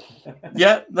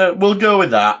 Yeah, we'll go with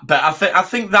that. But I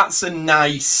think that's a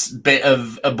nice bit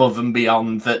of above and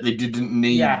beyond that they didn't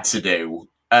need to do.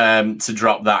 To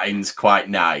drop that in's quite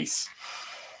nice.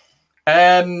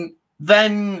 Then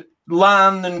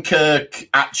Lan and Kirk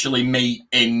actually meet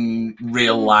in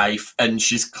real life, and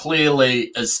she's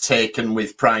clearly as taken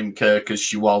with Prime Kirk as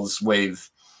she was with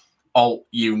Alt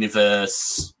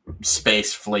Universe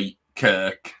Space Fleet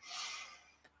Kirk.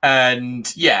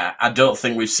 And yeah, I don't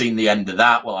think we've seen the end of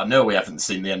that. Well, I know we haven't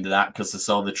seen the end of that because I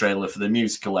saw the trailer for the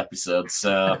musical episode.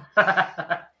 So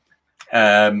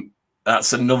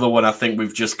that's another one I think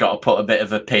we've just got to put a bit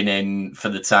of a pin in for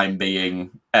the time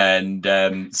being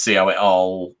and see how it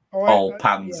all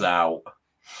pans out.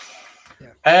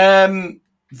 The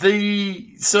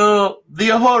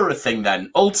Uhura thing then,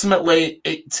 ultimately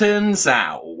it turns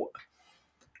out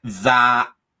that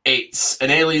it's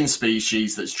an alien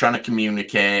species that's trying to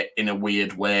communicate in a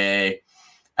weird way,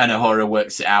 and Uhura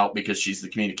works it out because she's the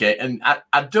communicator. And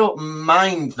I don't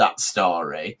mind that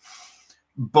story,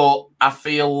 but I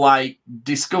feel like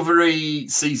Discovery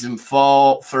Season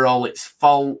 4, for all its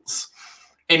faults,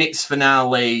 in its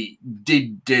finale,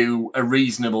 did do a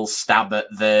reasonable stab at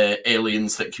the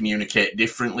aliens that communicate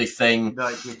differently thing. No,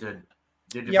 it didn't.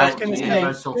 I was going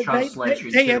to say,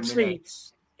 they actually,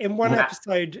 in one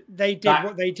episode, they did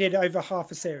what they did over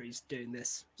half a series doing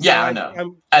this. So I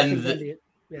know. And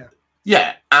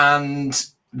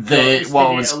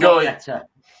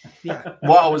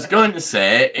what I was going to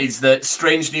say is that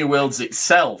Strange New Worlds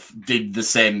itself did the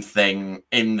same thing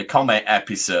in the Comet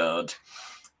episode,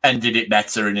 and did it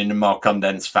better and in a more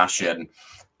condensed fashion.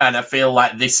 And I feel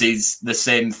like this is the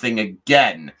same thing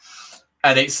again.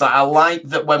 And it's like, I like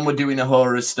that when we're doing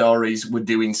Uhura stories, we're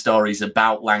doing stories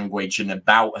about language and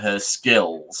about her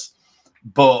skills.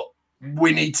 But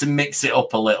we need to mix it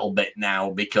up a little bit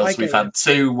now because we've had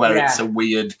two where it's a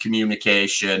weird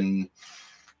communication.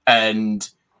 And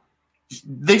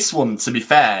this one, to be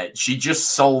fair, she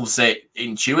just solves it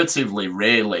intuitively,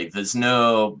 really. There's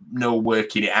no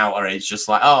working it out, or it's just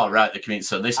like, oh, right,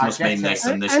 so this must mean this,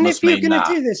 and this must mean that. And if you're going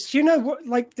to do this, you know what,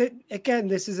 like, again,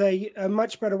 this is a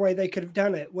much better way they could have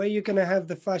done it, where you're going to have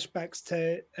the flashbacks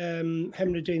to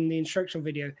Hemner doing the instructional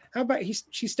video. How about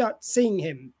she starts seeing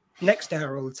him next to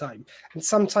her all the time? And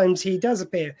sometimes he does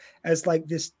appear as, like,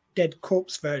 this dead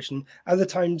corpse version. Other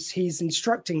times he's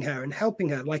instructing her and helping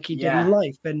her like he did in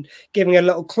life and giving her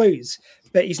little clues.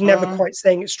 But he's never quite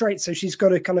saying it straight. So she's got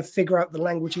to kind of figure out the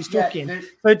language he's talking in.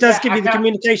 So it does give you the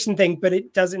communication thing, but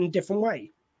it does it in a different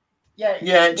way.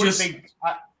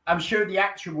 I'm sure the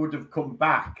actor would have come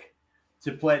back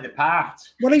to play the part.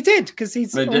 Well, he did, because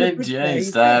he's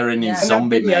he's there in his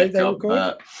zombie makeup.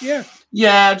 But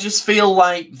I just feel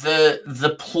like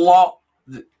the plot,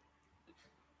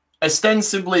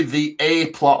 ostensibly the A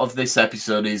plot of this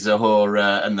episode is a horror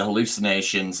and the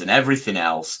hallucinations and everything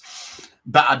else.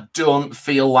 But I don't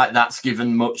feel like that's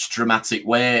given much dramatic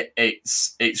weight.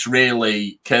 It's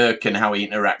really Kirk and how he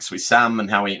interacts with Sam and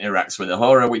how he interacts with the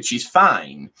horror, which is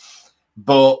fine.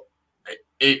 But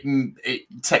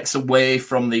it takes away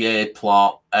from the A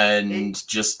plot and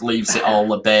just leaves it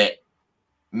all a bit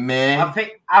meh. I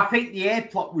think the A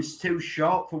plot was too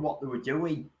short for what they were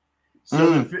doing.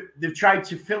 So they've tried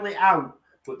to fill it out,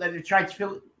 but then they tried to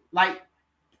fill it like.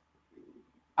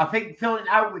 I think filling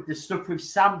out with the stuff with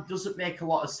Sam doesn't make a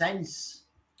lot of sense.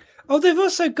 Oh, they've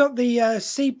also got the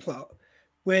C plot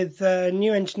with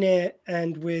New Engineer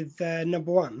and with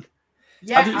Number One.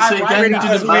 Yeah, I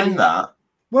didn't mind that.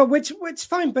 Well, which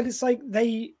fine, but it's like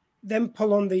they then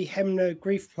pull on the Hemner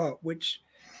grief plot, which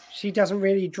she doesn't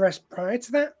really address prior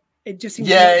to that. It just seems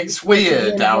it's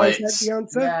weird how it's the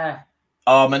answer. Yeah.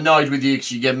 Oh, I'm annoyed with you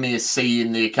because you gave me a C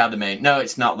in the academy. No,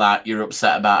 it's not that. You're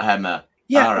upset about Hemner.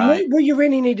 Yeah, all right. What you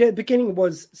really needed at the beginning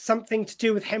was something to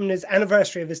do with Hemner's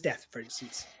anniversary of his death, for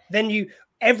instance. Then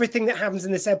everything that happens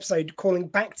in this episode calling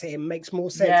back to him makes more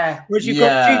sense. Yeah. Whereas you've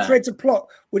got two threads of plot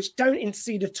which don't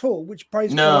intercede at all, which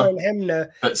both on Hemner,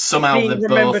 but somehow being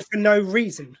remembered for no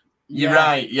reason. You're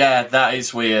right. Yeah, that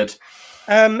is weird.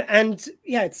 And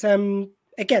yeah, it's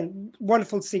again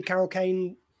wonderful to see Carol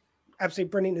Kane, absolutely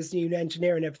brilliant as new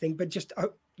engineer and everything, but just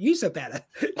use her better.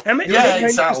 Damn it! Yeah,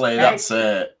 exactly. That's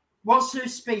it. What's her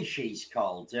species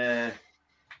called?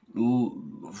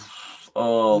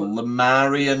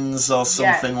 Lemurians or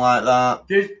something like that.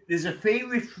 There's a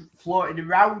theory floating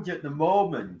around at the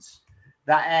moment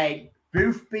that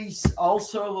Boothby's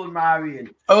also a Lemurian.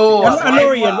 Oh,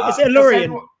 Lorian. Is it a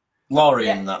Lorian?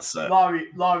 Lorian, that's it.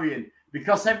 Lorian.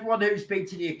 Because everyone who's been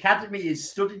to the academy is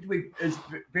studied with as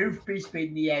Boothby's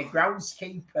been the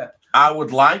groundskeeper. I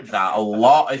would like that a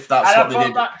lot if that's what they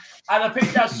did. And I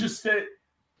think that's just a.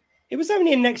 It was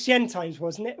only in Next Gen times,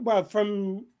 wasn't it? Well,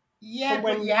 when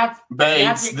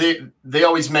they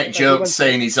always make jokes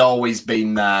saying he's always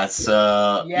been there.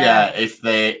 So if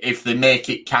they make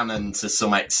it canon to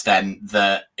some extent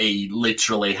that he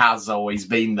literally has always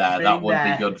been there, that would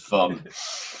be good fun.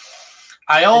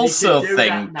 I also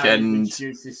think, and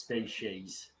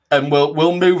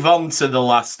we'll move on to the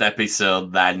last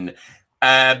episode then.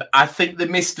 I think they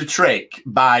missed a trick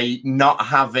by not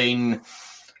having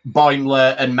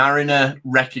Boimler and Mariner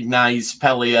recognize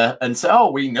Pelia and say, "Oh,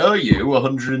 we know you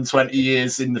 120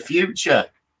 years in the future,"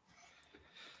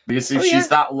 because if she's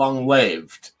that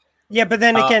long-lived. Yeah, but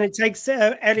then again, it takes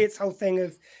Elliot's whole thing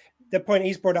of the point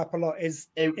he's brought up a lot is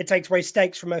it takes away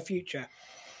stakes from her future.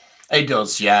 It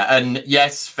does, yeah. And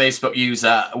yes, Facebook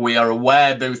user, we are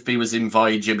aware Boothby was in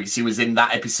Voyager because he was in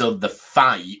that episode, The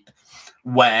Fight,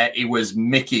 where he was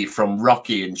Mickey from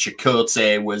Rocky and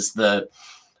Chakotay was the...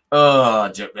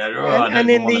 and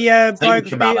in the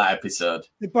think about that episode.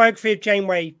 The biography of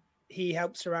Janeway, he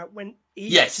helps her out when he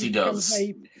does.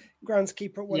 A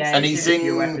groundskeeper at one and he's in.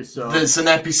 There's an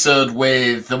episode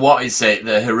with the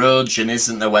the Hirogen,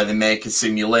 isn't there, where they make a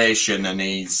simulation and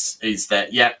he's there.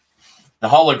 Yeah, the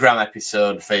hologram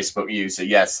episode. Facebook user,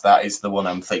 yes, that is the one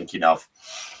I'm thinking of.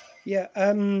 Yeah,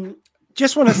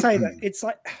 just want to say that it's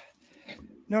like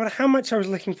no matter how much I was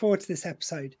looking forward to this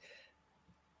episode.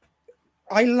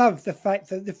 I love the fact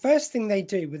that the first thing they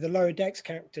do with the Lower Decks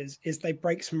characters is they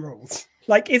break some rules.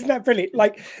 Like, isn't that brilliant?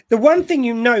 Like, the one thing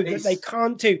you know that they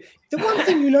can't do, the one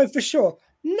thing you know for sure,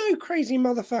 no crazy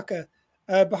motherfucker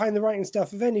behind the writing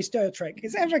stuff of any Star Trek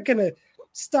is ever going to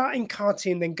start in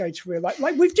cartoon then go to real life.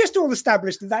 Like, we've just all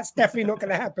established that that's definitely not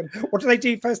going to happen. What do they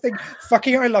do first thing?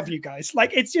 Fucking I love you guys.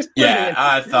 Like, it's just brilliant. Yeah,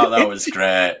 I thought that was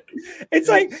great. It's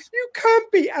like, you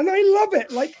can't be, and I love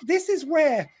it. Like, this is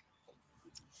where...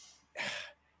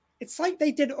 It's like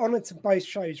they did honor to both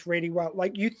shows really well.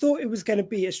 Like you thought it was going to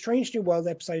be a Strange New World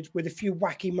episode with a few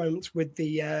wacky moments with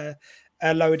the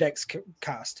Lower Decks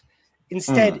cast.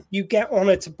 Instead, you get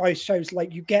honor to both shows.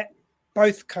 Like you get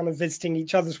both kind of visiting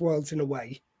each other's worlds in a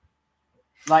way.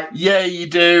 Like yeah, you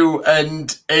do.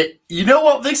 And you know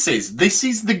what this is? This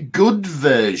is the good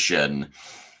version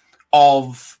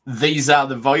of These Are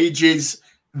the Voyages.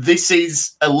 This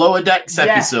is a Lower Decks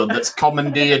episode that's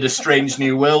commandeered a Strange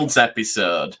New Worlds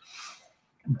episode.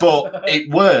 But it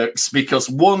works because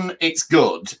one, it's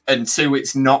good, and two,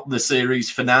 it's not the series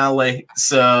finale,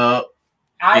 so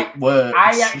it works.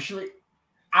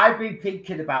 I've been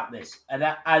thinking about this, and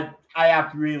I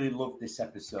have really loved this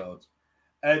episode.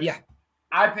 Yeah.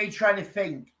 I've been trying to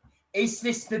think, is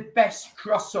this the best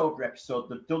crossover episode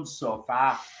they've done so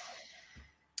far?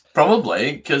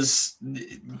 Probably, because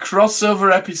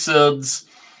crossover episodes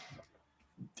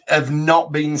have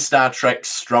not been Star Trek's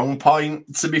strong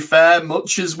point, to be fair,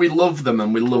 much as we love them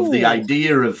and we love the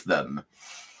idea of them.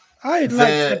 I'd like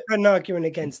to put an argument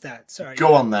against that. Sorry.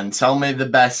 Go on then. Tell me the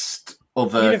best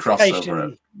other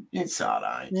crossover. It's all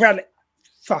right.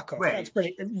 Fuck off. Wait. That's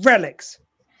brilliant. Relics.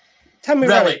 Tell me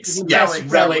Relics. Yes,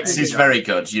 Relics is very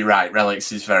good. You're right.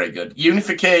 Relics is very good.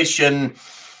 Unification,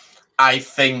 I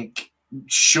think,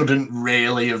 shouldn't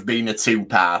really have been a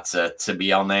two-parter, to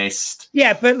be honest.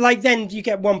 Yeah, but like then you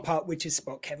get one part which is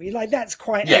Spock heavy. Like that's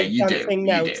quite a thing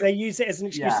now. So they use it as an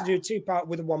excuse to do a two-part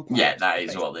with a one-part. Yeah, that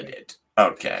is what they did.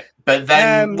 Okay. But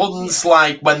then ones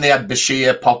like when they had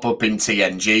Bashir pop up in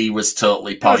TNG was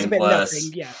totally pointless.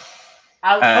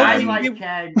 I like the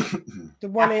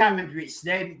one I can't remember its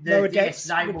name. The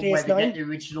DS9 one where they get the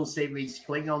original series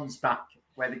Klingons back,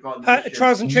 where they got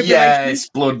Trials and Tribulations. Yes,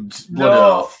 Blood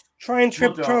Oath. Trials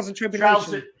and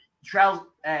Tribulations. Trials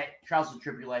and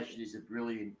Tribulations is a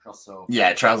brilliant crossover.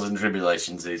 Yeah, Trials and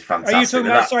Tribulations is fantastic. Are you talking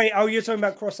about? You're talking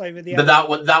about crossover.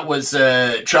 But that was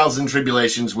Trials and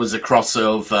Tribulations was a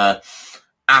crossover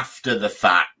after the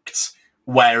fact,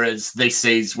 whereas this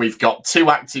is we've got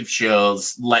two active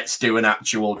shows. Let's do an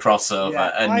actual crossover.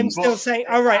 Yeah, and I'm still saying,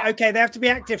 all right, okay, they have to be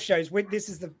active shows. This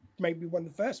is maybe one of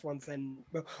the first ones then,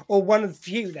 or one of the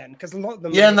few then, because a lot of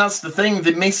them. Yeah, and that's the thing.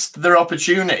 They missed their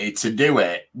opportunity to do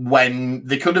it when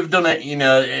they could have done it. You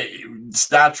know,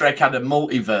 Star Trek had a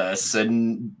multiverse,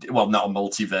 and well, not a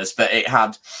multiverse, but it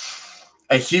had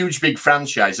a huge, big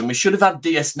franchise, and we should have had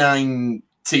DS9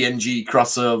 TNG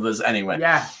crossovers anyway.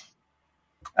 Yeah.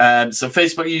 So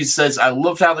Facebook user says, I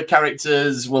loved how the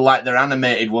characters were like their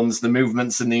animated ones, the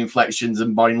movements and the inflections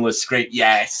and Boimler's script.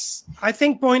 Yes. I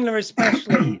think Boimler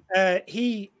especially,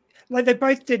 they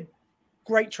both did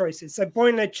great choices. So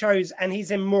Boimler chose, and he's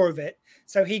in more of it.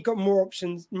 So he got more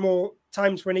options, more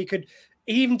times when he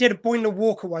even did a Boimler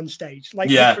walk at one stage. Which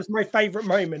was my favorite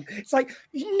moment. It's like,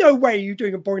 no way you're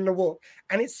doing a Boimler walk.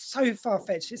 And it's so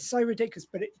far-fetched. It's so ridiculous,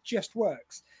 but it just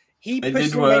works. He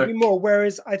pushed on maybe more,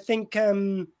 whereas I think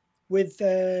with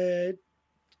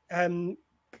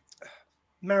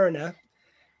Mariner,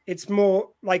 it's more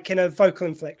like in her vocal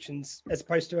inflections as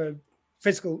opposed to a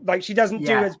physical. Like she doesn't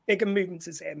do as big a movements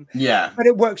as him. Yeah, but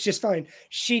it works just fine.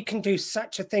 She can do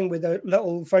such a thing with a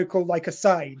little vocal like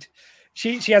aside.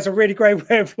 She has a really great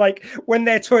way of like when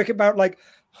they're talking about like,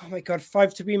 oh my god,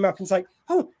 5 to beam up, and it's like,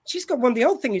 oh, she's got one of the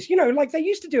old things, like they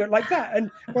used to do it like that,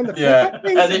 and one of the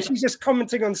things, and she's just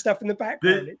commenting on stuff in the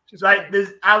background. I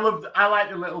like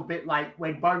the little bit like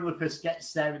when Boimler first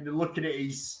gets there and they're looking at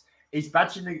his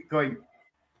badge and they're going,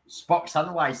 Spock's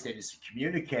analysed it as a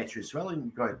communicator as well, and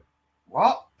you're going,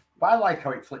 what? But I like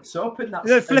how it flips open.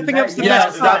 That's flipping up's the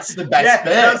best. That's the best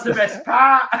bit. That's the best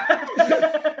part.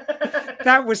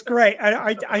 That was great.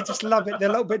 I just love it. The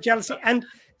little bit of jealousy and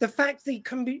the fact that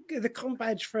the comm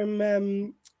badge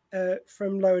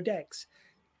from Lower Decks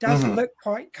does look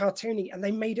quite cartoony, and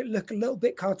they made it look a little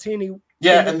bit cartoony.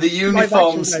 Yeah, and the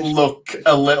uniforms look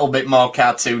a little bit more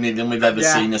cartoony than we've ever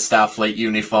seen a Starfleet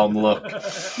uniform look.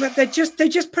 But they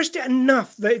just pushed it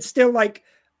enough that it's still like,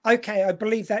 okay, I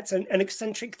believe that's an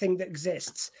eccentric thing that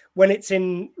exists when it's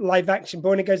in live action, but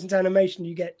when it goes into animation,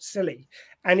 you get silly.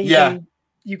 And even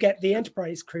you get the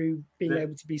Enterprise crew being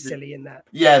able to be silly in that.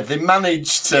 Yeah, they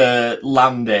managed to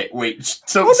land it, which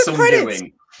took some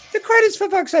doing. The credits, for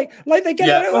fuck's sake. Like, they get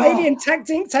a little alien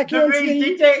tacking onto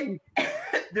They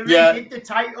redid the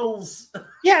titles.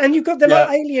 Yeah, and you've got the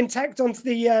little alien tacked onto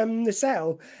the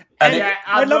cell. And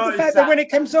I love the fact that when it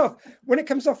comes off,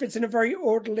 it's in a very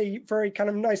orderly, very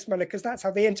kind of nice manner, because that's how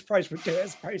the Enterprise would do it,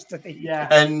 as opposed to the... Yeah.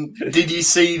 And did you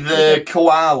see the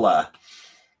koala?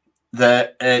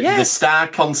 The star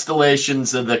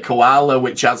constellations of the koala,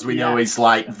 which, as we know, is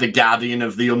like the guardian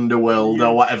of the underworld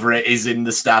or whatever it is in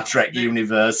the Star Trek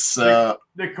universe. So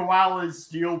the koala's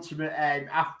the ultimate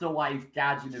afterlife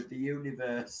guardian of the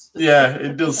universe. Yeah,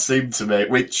 it does seem to me,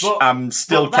 which I'm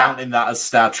still counting that as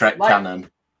Star Trek canon.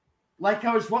 Like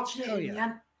I was watching it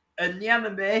and the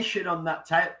animation on that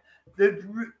type, it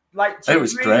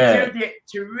was great.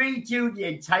 To redo the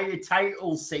entire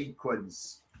title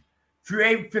sequence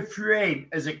frame for frame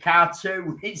as a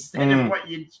cartoon instead of what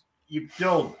you've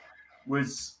done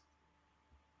was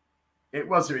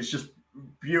just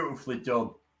beautifully done.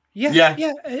 Yeah.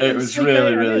 It was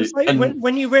really, really. It's like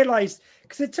when you realise,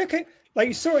 because it took it, like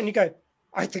you saw it and you go,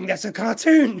 I think that's a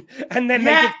cartoon, and then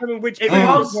they did something which it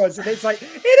was, and it's like it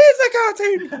is a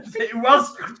cartoon. It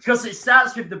was because it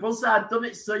starts with the buzzard, doesn't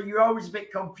it? So you're always a bit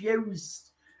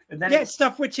confused. And then it's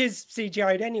stuff which is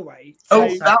CGI'd anyway. So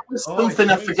that was something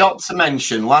I forgot to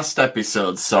mention last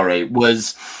episode. Sorry,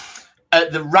 was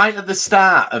at the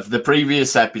start of the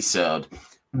previous episode,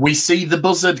 we see the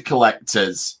buzzard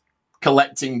collectors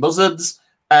collecting buzzards,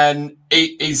 and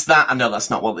is that? I know that's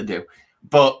not what they do,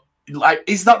 but. Like,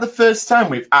 is that the first time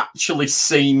we've actually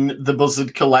seen the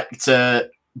buzzard collector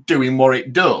doing what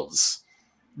it does?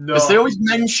 No. Because they always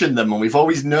mention them and we've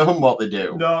always known what they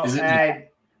do. No,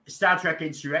 Star Trek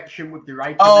Insurrection with the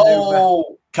right maneuver. Of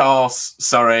course.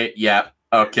 Sorry. Yeah.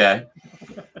 Okay.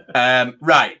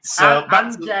 Right. So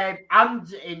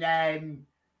and in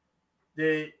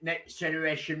the Next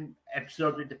Generation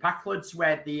episode with the Packlards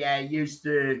where they used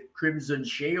the Crimson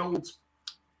Shield.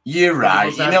 You're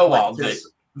right. You know what?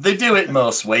 They do it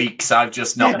most weeks. I've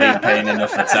just not been paying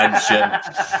enough attention.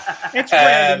 It's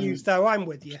rarely used, though. I'm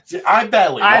with you. I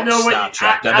barely watch Star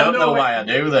Trek. I don't know why I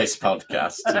do this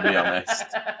podcast, to be honest.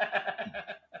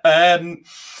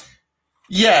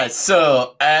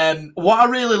 So what I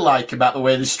really like about the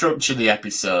way they structure the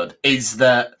episode is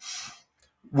that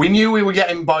we knew we were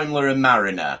getting Boimler and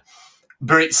Mariner,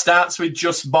 but it starts with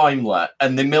just Boimler,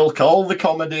 and they milk all the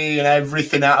comedy and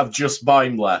everything out of just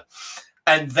Boimler.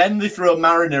 And then they throw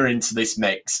Mariner into this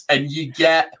mix, and you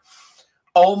get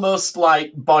almost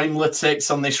like Boimler takes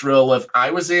on this role of,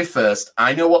 I was here first,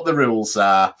 I know what the rules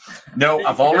are. No,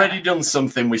 I've already done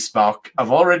something with Spock.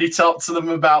 I've already talked to them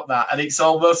about that. And it's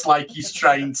almost like he's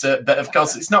trying to, but of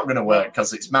course it's not going to work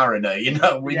because it's Mariner,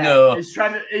 we know. He's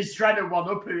trying to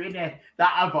one-up her, isn't he?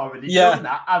 That I've already done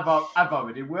that. I've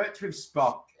already worked with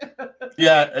Spock.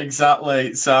 Yeah,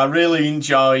 exactly. So I really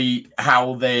enjoy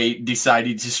how they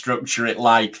decided to structure it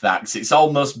like that, because it's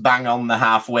almost bang on the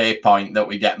halfway point that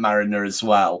we get Mariner as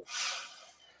well.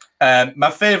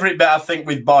 My favourite bit, I think,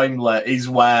 with Boimler is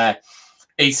where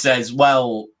he says,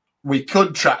 well, we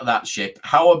could track that ship.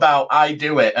 How about I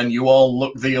do it and you all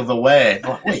look the other way?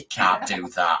 Like, we can't do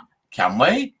that, can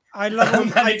we? I love when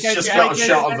Pike goes, got a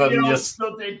shot of them just...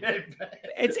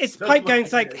 It's Pike going,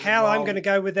 it's like, hell, I'm going to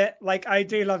go with it. Like, I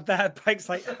do love that. Pike's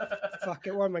like, fuck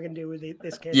it, what am I going to do with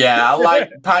this kid? Yeah, I like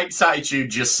Pike's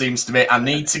attitude just seems to be, I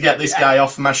need to get this guy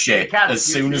off my ship as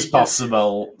soon as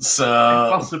possible.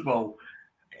 Possible.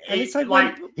 It's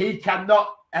like he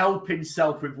cannot help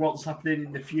himself with what's happening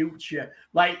in the future.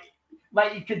 Like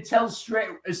you can tell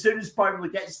straight as soon as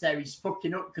Boimler gets there, he's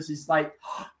fucking up because he's like,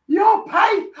 "You're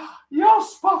Pike, you're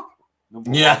Spock."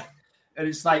 Yeah, and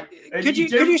it's like, could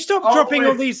you stop dropping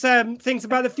all these things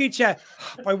about the future?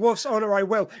 By Worf's honor, I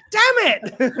will. Damn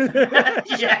it!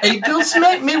 It does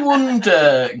make me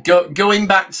wonder. Going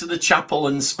back to the Chapel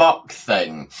and Spock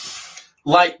thing,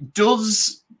 like,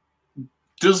 does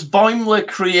Boimler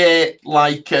create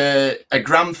like a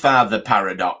grandfather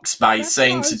paradox by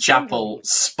saying to Chapel,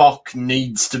 Spock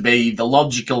needs to be the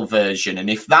logical version? And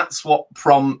if that's what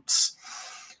prompts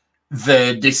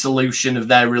the dissolution of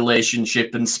their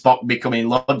relationship and Spock becoming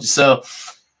logical, so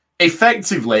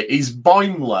effectively, is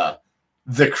Boimler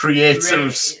the creator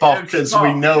of Spock as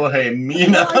we know him?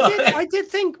 I did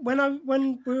think when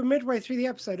we were midway through the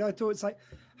episode, I thought it's like,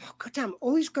 oh, goddamn,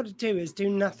 all he's got to do is do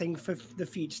nothing for the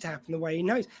future to happen the way he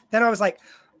knows. Then I was like,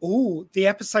 oh, the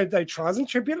episode, though, Trials and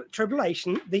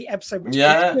Tribulation, the episode which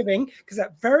is living, because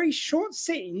that very short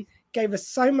scene gave us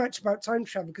so much about time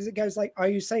travel, because it goes like, are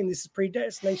you saying this is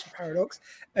predestination paradox?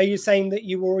 Are you saying that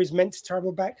you were always meant to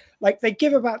travel back? Like, they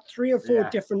give about 3 or 4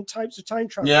 different types of time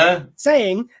travel,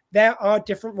 saying there are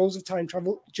different rules of time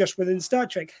travel just within Star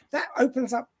Trek. That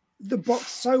opens up the box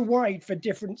so wide for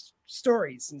different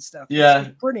stories and stuff. Yeah,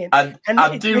 it's brilliant. And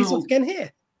it pays off again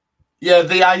here. Yeah,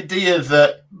 the idea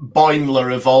that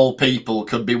Boimler of all people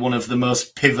could be one of the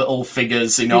most pivotal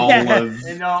figures in all of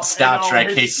Star Trek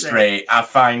history, I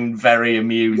find very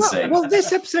amusing. Well,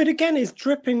 this episode again is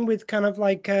dripping with kind of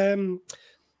like it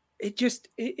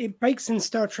bakes in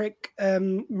Star Trek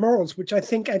morals, which I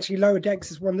think actually Lower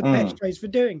Decks is one of the best ways for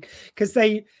doing, because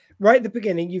they right at the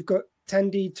beginning you've got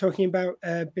Tandy talking about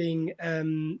being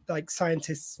like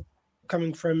scientists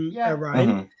coming from Orion.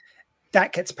 Mm-hmm.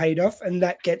 That gets paid off, and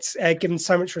that gets given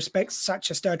so much respect.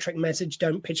 Such a Star Trek message: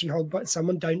 don't pigeonhole by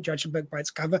someone, don't judge a book by its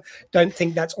cover, don't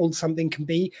think that's all something can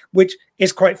be. Which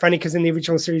is quite funny because in the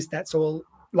original series, that's all.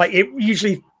 Like, it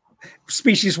usually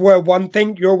species were one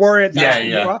thing. You're a warrior. That's what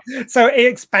you are. So it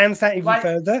expands that even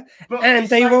further. And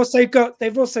they've also got.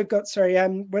 Sorry,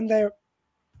 when they're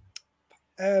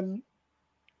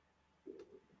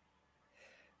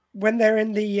when they're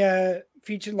in the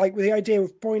future, like with the idea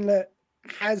of Boimler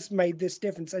has made this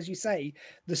difference, as you say,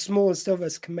 the smallest of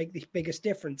us can make the biggest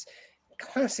difference.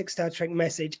 Classic Star Trek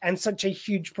message, and such a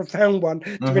huge, profound one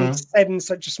to be said in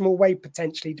such a small way,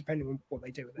 potentially, depending on what they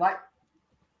do with it. Like,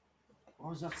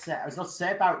 what was I say? I was going to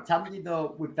say about Tandy,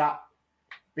 though, with that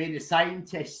being a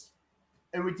scientist.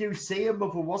 And we do see her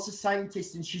mother was a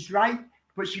scientist, and she's right.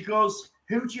 But she goes,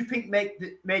 who do you think made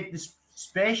the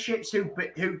spaceships?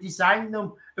 Who designed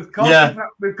them? Of course,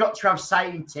 we've got to have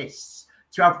scientists,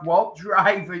 to have warp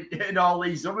drive and all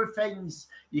these other things.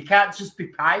 You can't just be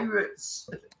pirates.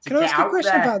 Can I ask a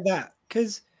question about that?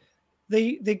 Because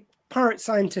the pirate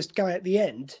scientist guy at the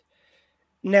end.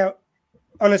 Now,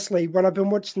 honestly, when I've been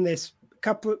watching this,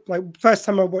 first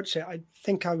time I watched it, I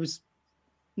think I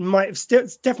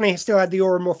definitely still had the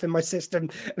Oromorph in my system,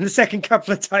 and the second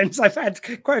couple of times I've had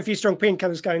quite a few strong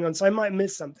painkillers going on, so I might have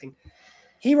missed something.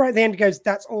 He right at the end goes,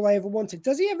 "That's all I ever wanted."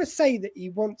 Does he ever say that he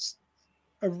wants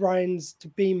Orions to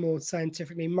be more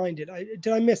scientifically minded?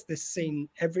 Did I miss this scene?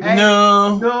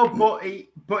 No,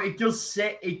 but he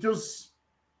does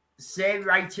say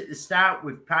right at the start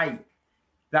with Pike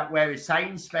that we're a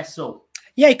science vessel.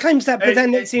 Yeah, he claims that, but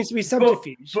then it seems to be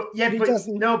subterfuge. But you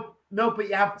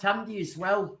have Tandy as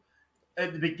well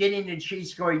at the beginning, and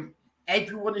she's going,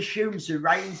 everyone assumes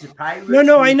Orion's a pirate.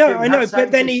 No, I know,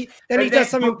 but then he does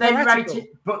something practical.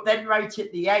 But then right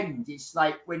at the end, it's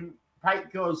like when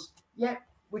Pike goes, yeah,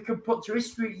 we can put to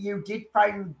history, you did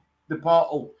find the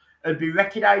portal and be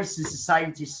recognised as the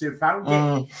scientist who found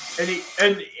it.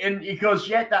 And he goes,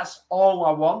 yeah, that's all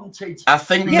I wanted. I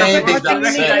think maybe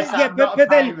that's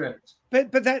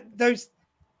it. But those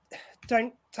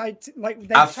don't like.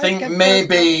 I think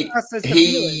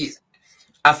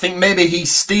maybe he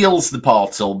steals the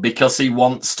portal because he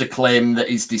wants to claim that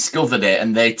he's discovered it,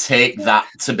 and they take that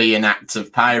to be an act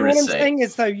of piracy. What I'm saying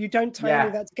is, though, you don't tie any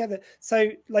of that together.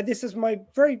 So, this is my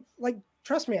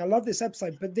trust me, I love this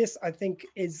episode, but this I think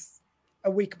is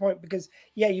a weaker point because,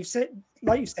 you've said,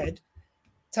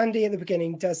 Tandy at the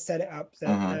beginning does set it up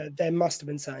that there must have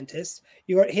been scientists.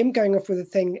 You got him going off with a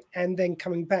thing and then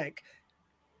coming back.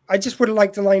 I just would have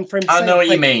liked a line for him. I know what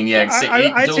you mean. Yeah,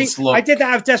 I did that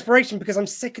out of desperation because I'm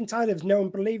sick and tired of no one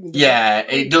believing. Yeah,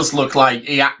 it does look like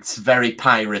he acts very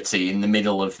piratey in the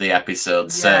middle of the episode,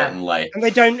 certainly. And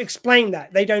they don't explain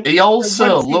that. They don't. He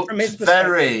also looked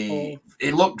very.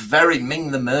 He looked very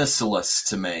Ming the Merciless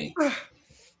to me.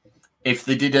 If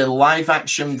they did a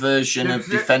live-action version of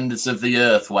Defenders of the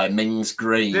Earth where Ming's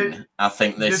green, I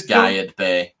think this guy would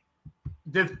be.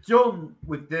 They've done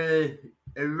with the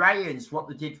Orions what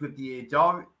they did with the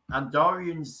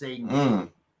Andorians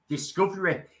in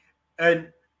Discovery, and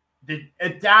a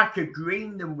darker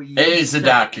green than we. It is a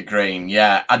darker green,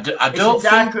 yeah. I don't think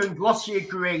darker and glossier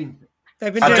green. I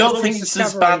don't think it's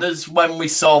as bad as when we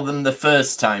saw them the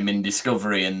first time in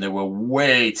Discovery, and they were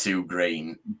way too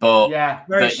green. But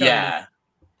yeah,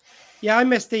 I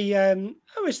missed the. I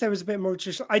wish there was a bit more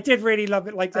traditional. I did really love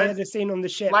it. Like they had a scene on the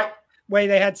ship where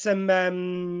they had some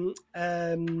Andorians.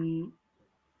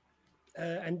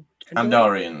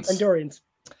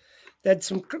 They had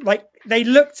some they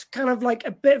looked kind of like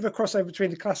a bit of a crossover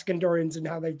between the classic Andorians and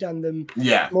how they've done them.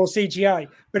 Yeah, more CGI,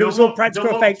 but it was all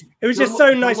practical effects. It was just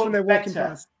so nice when they're walking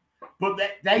past. But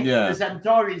as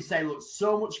Andorians, they look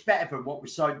so much better than what we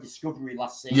saw in Discovery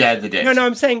last season. Yeah, they did. No, what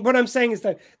I'm saying is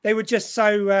though they were just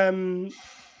so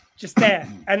just there,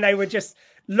 and they would just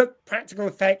look practical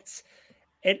effects.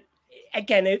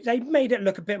 They made it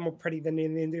look a bit more pretty than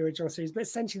in the original series, but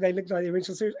essentially they looked like the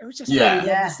original series. It was just really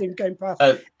lovely to see them going past.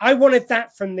 I wanted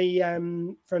that from the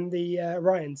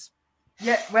Orions.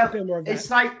 Yeah, well, it's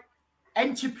like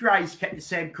Enterprise kept the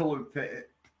same colour for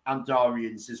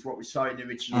Andorians as what we saw in the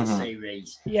original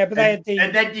series. Yeah, but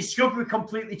and then Discovery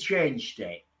completely changed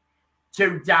it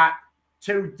to dark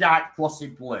glossy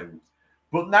blue.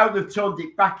 But now they've toned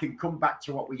it back and come back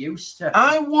to what we used to.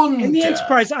 I wonder. In the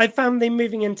Enterprise, I found the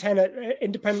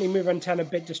independently move antenna a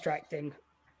bit distracting.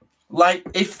 Like,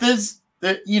 if there's,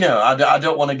 I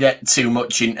don't want to get too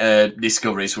much into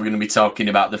Discovery, so we're going to be talking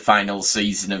about the final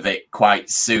season of it quite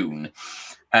soon.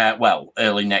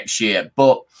 Early next year.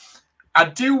 But I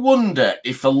do wonder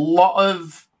if a lot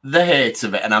of the hate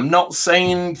of it, and I'm not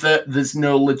saying that there's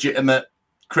no legitimate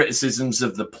criticisms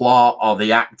of the plot or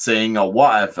the acting or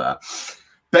whatever,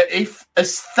 but if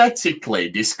aesthetically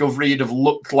Discovery would have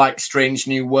looked like Strange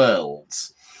New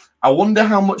Worlds, I wonder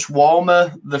how much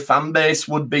warmer the fan base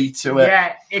would be to it.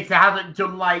 Yeah, if they hadn't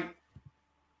done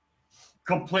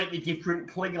completely different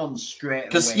Klingons straight away.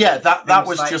 Because that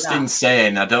was just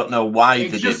insane. I don't know why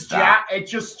they did that. It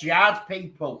just jarred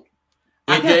people.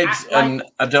 It did, and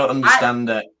I don't understand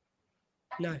it.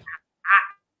 No.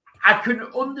 I can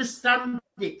understand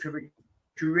it from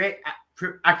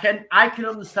I can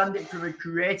understand it from a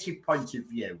creative point of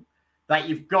view, that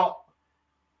you've got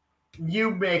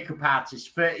new makeup artists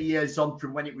 30 years on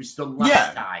from when it was done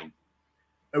last time,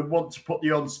 and want to put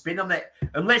their own spin on it.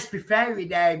 And let's be fair,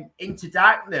 in Into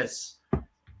Darkness,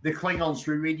 the Klingons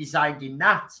were redesigned in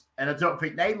that, and I don't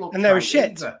think they looked. And they were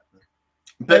shit. Either.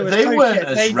 But they weren't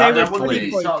as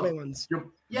radically.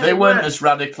 They weren't as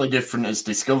radically different as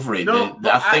Discovery. No,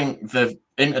 I think the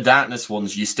Into Darkness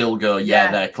ones, you still go,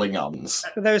 they're Klingons.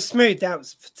 But they were smoothed out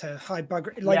to high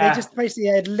bug. They just basically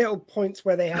had little points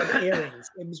where they had earrings.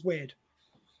 It was weird.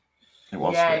 It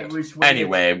was weird. It was weird.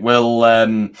 Anyway, we'll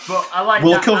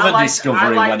cover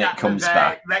Discovery when it comes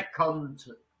back. Retconned.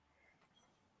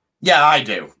 Yeah, I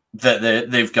do.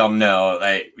 They've gone,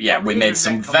 we made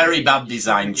some very bad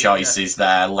design choices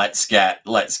there. Let's get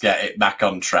it back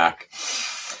on track.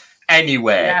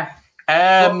 Anyway,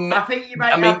 I think you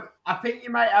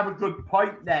might have a good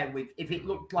point there. With if it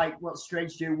looked like what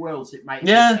Strange New Worlds, it might.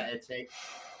 I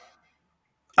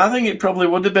think it probably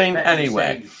would have been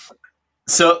anyway.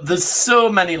 So there's so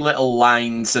many little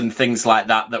lines and things like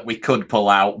that we could pull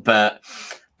out, but.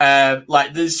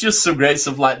 There's just some great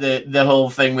stuff, like the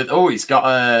whole thing with he's got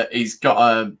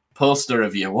a poster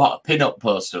of you. What, a pin-up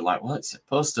poster? Like, well, it's a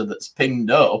poster that's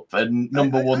pinned up, and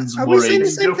number one's worried.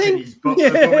 The same thing?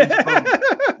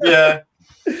 Yeah.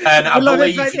 And I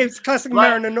believe it's classic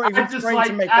Mariner not even trying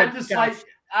to make I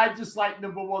just like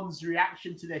number one's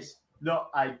reaction to this. No,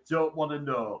 I don't want to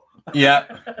know. Yeah,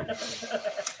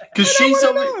 because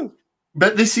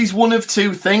but this is one of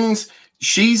two things.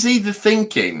 She's either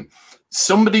thinking,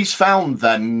 somebody's found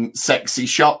them sexy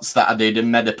shots that I did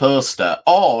and made a poster,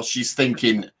 or she's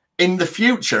thinking, in the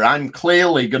future, I'm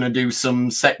clearly going to do some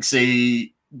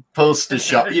sexy poster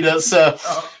shot,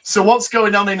 So what's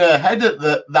going on in her head at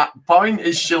that point?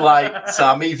 Is she like, so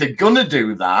I'm either going to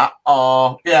do that,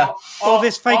 or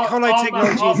this fake hollow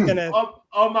technology is going to...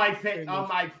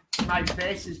 my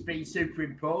face has been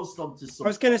superimposed onto something. I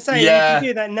was going to say, you can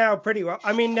do that now pretty well.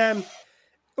 I mean,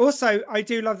 also, I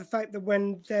do love the fact that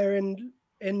when they're in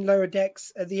Lower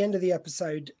Decks at the end of the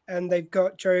episode, and they've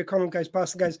got Jerry O'Connell goes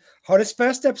past and goes, hottest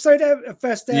first episode ever,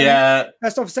 first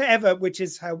officer ever, which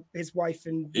is how his wife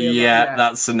and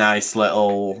that's a nice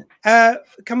little.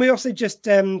 Can we also just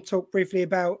talk briefly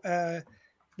about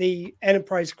the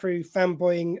Enterprise crew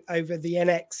fanboying over the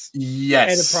NX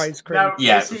Enterprise crew?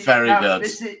 Very good.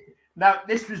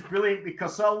 This was brilliant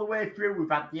because all the way through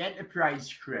we've had the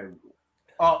Enterprise crew,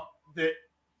 our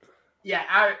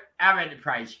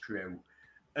Enterprise crew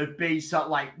have been sort of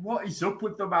like, what is up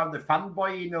with them and the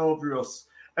fanboying over us?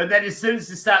 And then as soon as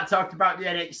they start talking about the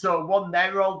NX-01,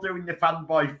 they're all doing the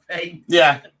fanboy thing.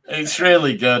 Yeah, it's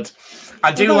really good.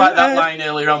 I do like that line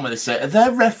earlier on where they say,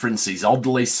 their references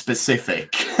oddly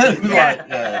specific.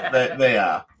 They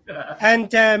are.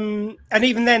 And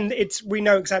even then, we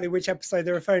know exactly which episode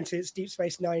they're referring to. It's Deep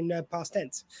Space Nine past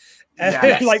tense.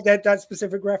 Like that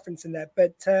specific reference in there.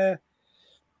 But the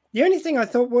only thing I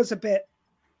thought was a bit,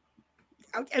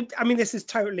 I mean, this is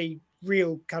totally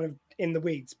real, kind of in the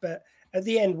weeds, but at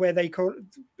the end where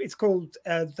it's called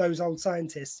Those Old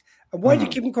Scientists. And why do you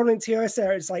keep on calling it TOS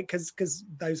there? It's like, because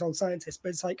those old scientists, but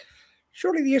it's like,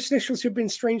 surely the initials should have been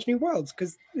Strange New Worlds,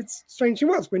 because it's Strange New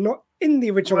Worlds. We're not in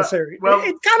the original series. No,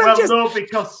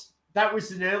 because that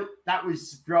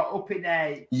was brought up in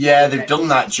a. Yeah, they've done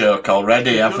that joke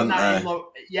already, haven't they?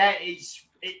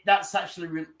 That's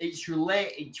actually it's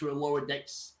related to a Lower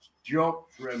Decks joke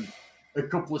from a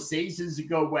couple of seasons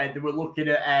ago where they were looking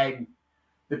at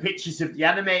the pictures of the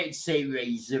animated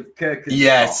series of Kirk and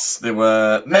Spock. They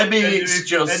were. Maybe it's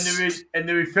just. And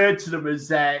they referred to them as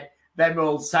them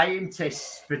old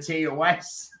scientists for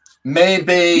TOS.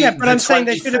 Maybe. Yeah, but I'm saying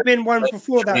there should have been one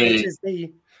before that, which is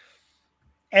the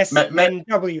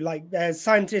SNW, like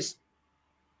scientists.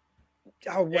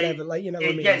 Oh, whatever,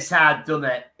 it gets hard, doesn't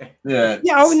it? Yeah.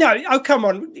 Yeah. Oh no! Oh, come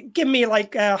on! Give me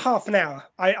like half an hour.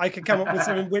 I could come up with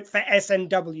something for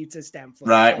SNW to stand for.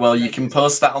 Right. Well, you can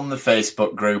post that on the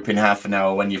Facebook group in half an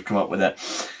hour when you've come up with it.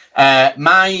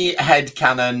 My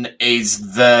headcanon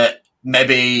is that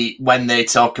maybe when they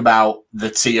talk about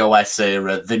the TOS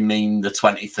era, they mean the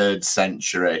 23rd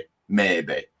century.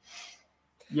 Maybe.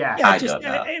 Yeah, I don't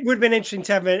know. It would have been interesting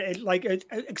to have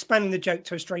expanding the joke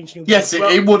to a Strange New World. Yes,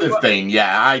 it would have been.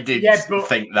 Yeah, I did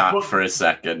think that for a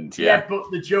second. Yeah,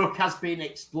 but the joke has been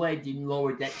explained in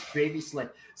Lower Decks previously.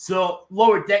 So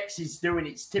Lower Decks is doing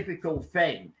its typical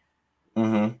thing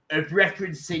of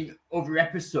referencing other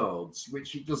episodes,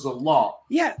 which it does a lot.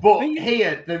 Yeah, but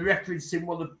here they're referencing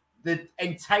the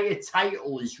entire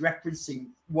title is referencing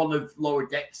one of Lower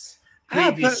Decks'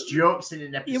 previous jokes in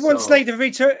an episode. You want Snake to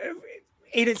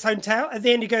eat its own tail. At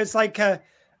the end, he goes like,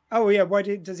 "Oh yeah, why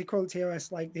does he call it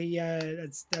TOS?" Like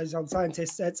those old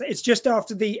scientists. It's just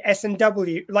after the S and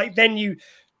W. Like then you.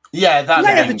 Yeah, that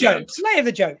layer the joke. Layer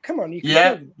the joke. Come on,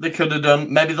 they could have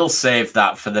done. Maybe they'll save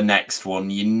that for the next one.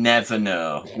 You never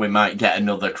know. We might get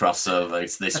another crossover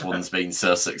if this one's been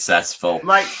so successful.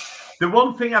 Like the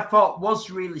one thing I thought was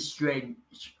really strange,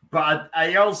 but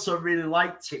I also really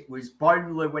liked it was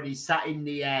Boimler when he sat in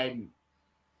the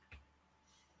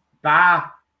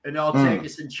bar and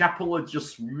Ortegas and Chapel are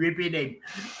just ribbing him.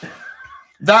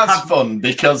 That's fun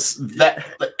because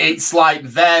it's like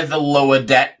they're the lower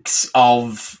decks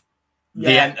of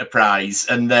the Enterprise,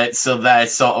 and so they're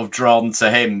sort of drawn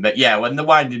to him. But yeah, when they're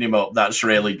winding him up, that's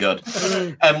really good.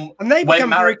 And they become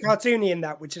very cartoony in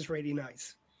that, which is really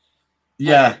nice.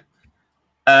 Yeah.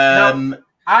 Now,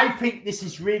 I think this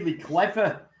is really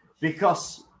clever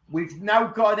because we've now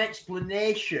got an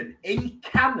explanation in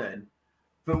canon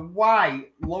for why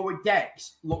Lower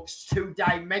Decks looks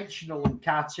two-dimensional and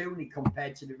cartoony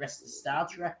compared to the rest of Star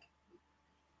Trek.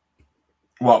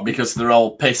 What, because they're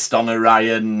all pissed on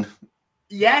Orion?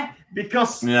 Yeah,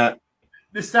 because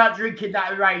they start drinking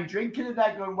that Orion drinking and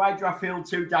they're going, why do I feel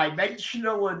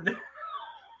two-dimensional? And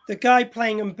the guy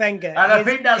playing Mbenga. And I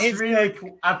think that's really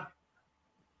cool.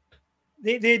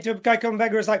 The guy called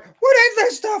Mbenga is like, what is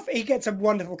this stuff? He gets a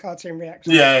wonderful cartoon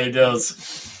reaction. Yeah, he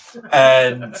does.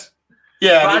 And...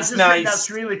 yeah, but it's nice. I think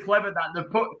that's really clever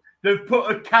that they've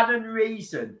put a canon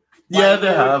reason. Yeah, they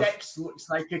have. Dex looks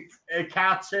like a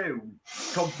cartoon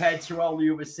compared to all the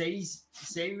other series.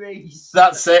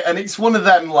 That's it, and it's one of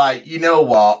them. Like, you know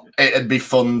what? It'd be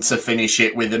fun to finish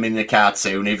it with them in the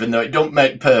cartoon, even though it don't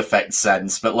make perfect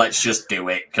sense. But let's just do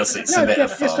it because it's a bit of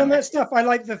fun. Just on that stuff, I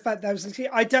like the fact that was.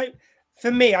 I don't.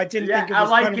 For me, I didn't think it was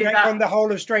kind of on the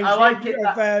whole of Strange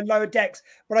Lower Decks,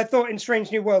 but I thought in Strange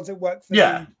New Worlds it worked for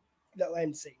me. Little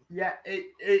end scene. Yeah,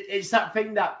 it's that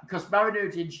thing that because Mariner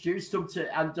introduced them to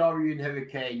Andorian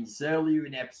hurricanes earlier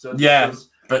in the episode. Yeah,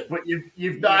 but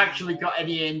you've not actually got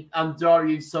any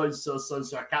Andorian so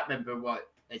I can't remember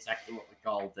exactly what we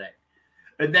called it.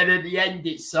 And then at the end,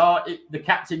 the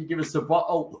captain give us a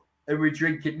bottle and we're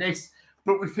drinking this,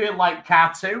 but we feel like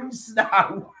cartoons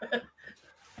now.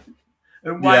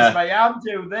 And why does my arm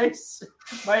do this?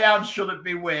 My arm shouldn't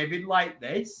be waving like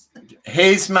this.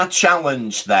 Here's my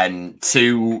challenge then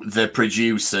to the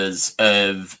producers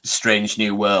of Strange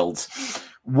New Worlds.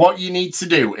 What you need to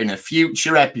do in a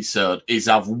future episode is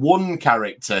have one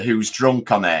character who's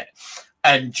drunk on it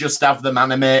and just have them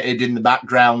animated in the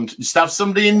background. Just have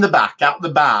somebody in the back at the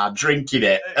bar drinking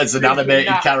it as an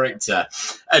animated character.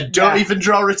 And don't even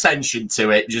draw attention to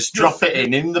it. Just drop it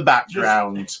in the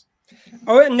background.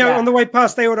 Oh, no, on the way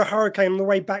past, they order Hurricane. On the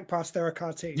way back past, they're a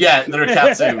cartoon. Yeah, they're a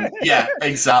cartoon. Yeah,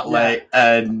 exactly. Yeah.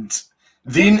 And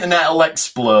the internet will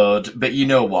explode, but you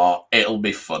know what? It'll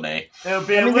be funny. It'll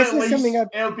be a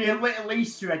little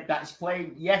Easter egg that's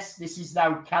playing. Yes, this is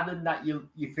now canon that you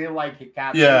feel like a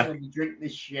cartoon when you drink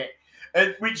this shit.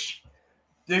 Which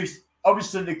there's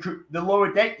obviously the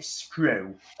Lower Decks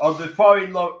crew or the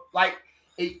foreign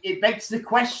it begs the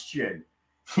question.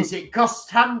 Is it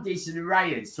Costandes and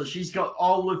Orion? So she's got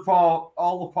all the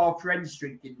four friends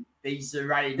drinking these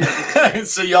Orion.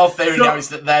 So your theory now is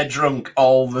that they're drunk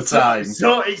all the time.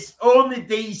 So it's only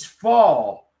these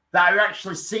four that are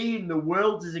actually seeing the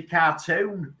world as a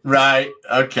cartoon. Right.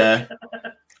 Okay.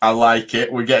 I like it.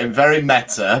 We're getting very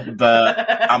meta,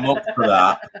 but I'm up for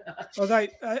that. Although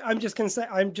I'm just going to say,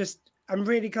 I'm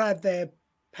really glad they're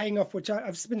paying off, which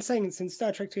I've been saying since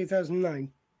Star Trek 2009.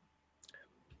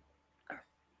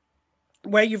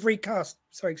 Where you've recast,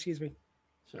 excuse me.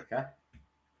 It's okay.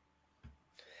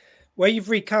 Where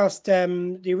you've recast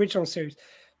the original series,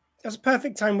 that's a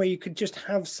perfect time where you could just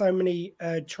have so many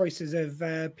choices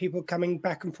of people coming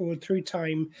back and forward through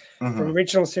time from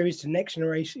original series to next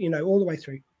generation, all the way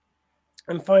through.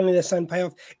 And finally, their son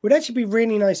payoff. It would actually be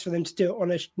really nice for them to do it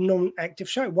on a non-active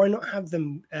show. Why not have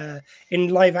them in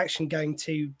live action going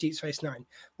to Deep Space Nine?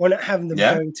 Why not have them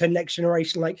going to Next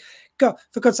Generation? Like, God,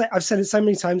 for God's sake, I've said it so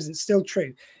many times, it's still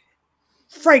true.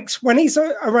 Frakes, when he's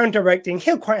around directing,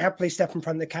 he'll quite happily step in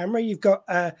front of the camera. You've got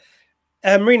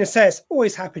Marina says,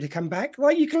 always happy to come back.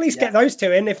 Like, you can at least get those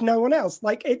two in, if no one else.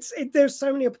 Like, there's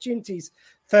so many opportunities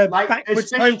for backwards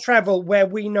time travel where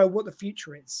we know what the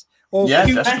future is. Or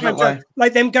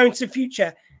like them going to the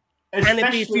future and it'd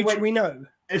be a future we know.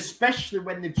 Especially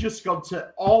when they've just gone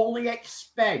to all the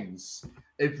expense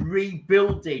of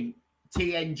rebuilding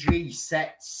TNG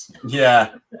sets.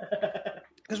 Yeah.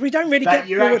 Because we don't really get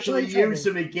you actually use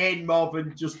them again more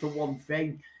than just for one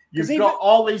thing. You've got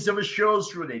all these other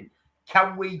shows running.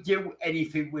 can we do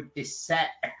anything with this set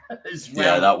as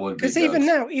well? Yeah, that would be because even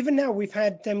now we've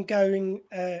had them going.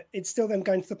 It's still them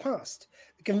going to the past.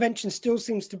 The convention still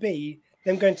seems to be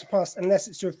them going to the past, unless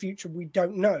it's to a future we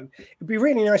don't know. It'd be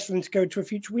really nice for them to go to a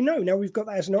future we know. Now we've got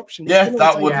that as an option. Yeah,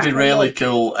 that would be really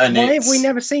cool. And why have we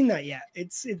never seen that yet?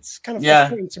 It's kind of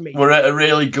frustrating to me. We're at a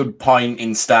really good point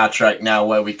in Star Trek now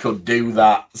where we could do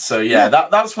that. So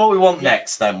that's what we want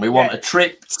next. Then we want a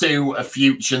trip to a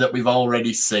future that we've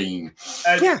already seen,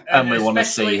 and we want to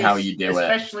see how you do it.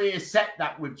 Especially a set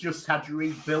that we've just had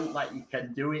rebuilt, that you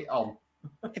can do it on.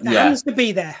 If that happens to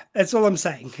be there, that's all I'm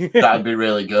saying. That'd be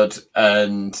really good.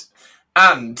 And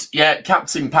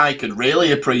Captain Pike could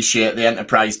really appreciate the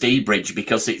Enterprise D bridge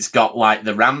because it's got like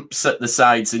the ramps at the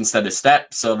sides instead of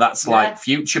steps, so that's like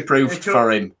future-proofed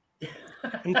for him.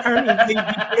 And apparently the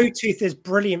Bluetooth is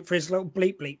brilliant for his little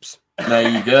bleeps. There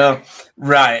you go.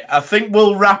 Right, I think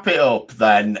we'll wrap it up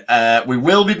then. We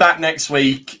will be back next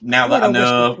week now that I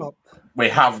know we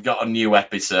have got a new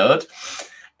episode.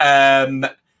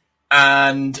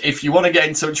 And if you want to get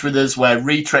in touch with us, we're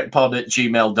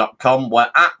retrekpod@gmail.com.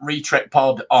 We're at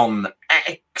retrekpod on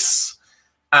X.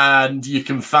 And you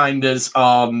can find us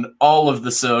on all of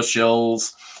the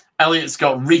socials. Elliot's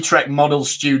got Retrek Model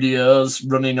Studios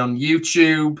running on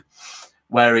YouTube,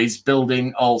 where he's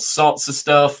building all sorts of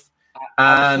stuff.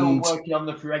 I'm still working on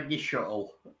the Ferengi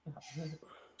shuttle.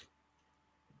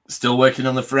 Still working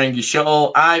on the Ferengi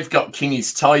shuttle. I've got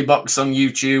Kingy's Toy Box on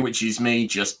YouTube, which is me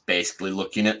just basically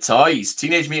looking at toys.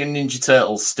 Teenage Mutant Ninja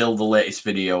Turtles, still the latest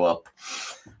video up.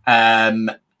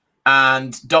 And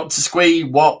Dr. Squee,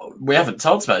 what we haven't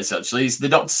talked about this actually, is the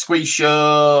Dr. Squee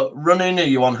show running? Are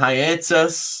you on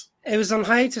hiatus? It was on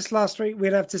hiatus last week.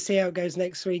 We'll have to see how it goes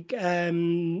next week.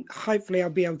 Hopefully I'll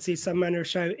be able to see some manner of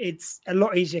show. It's a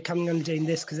lot easier coming on doing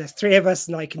this because there's three of us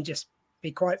and I can just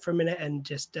be quiet for a minute and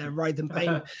just ride them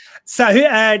pain. So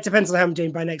it depends on how I'm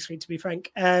doing by next week, to be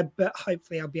frank. But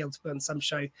hopefully I'll be able to put on some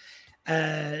show.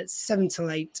 7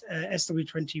 till 8,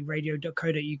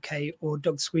 sw20radio.co.uk or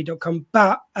drsquee.com.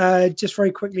 But just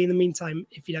very quickly in the meantime,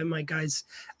 if you don't mind, guys,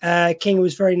 King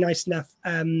was very nice enough.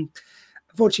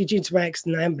 Unfortunately, due to my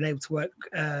accident, I haven't been able to work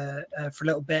for a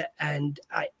little bit. And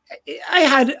I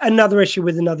had another issue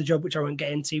with another job, which I won't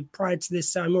get into prior to this.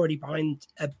 So I'm already behind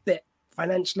a bit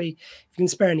financially. If you can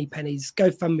spare any pennies,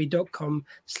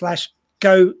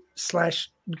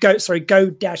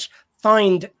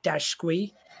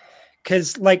 go-find-squee,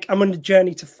 because like I'm on a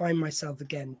journey to find myself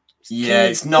again.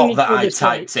 It's not that I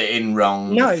typed it in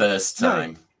wrong the first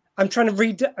time. I'm trying to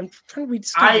read.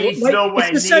 It's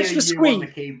the search for Squee on the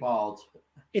keyboard.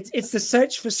 It's the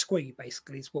search for Squee,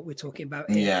 basically, is what we're talking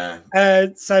about here. Yeah.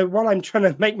 So while I'm trying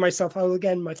to make myself whole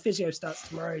again, my physio starts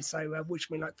tomorrow, so wish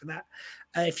me luck for that.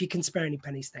 If you can spare any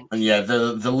pennies, thanks. And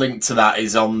the link to that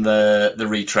is on the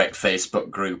Retrek Facebook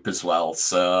group as well.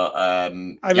 So I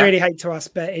really hate to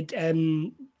ask, but it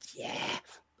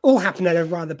all happened at a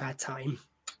rather bad time.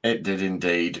 It did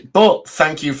indeed. But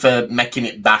thank you for making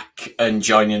it back and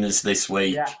joining us this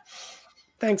week. Yeah.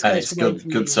 Thanks, and guys. It's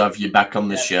good to have you back on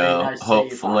the show. Nice.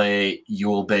 Hopefully you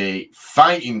will be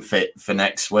fighting fit for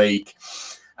next week.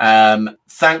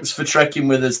 Thanks for trekking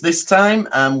with us this time,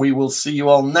 and we will see you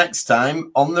all next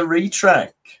time on the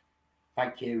Retrek.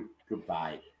 Thank you.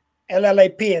 Goodbye.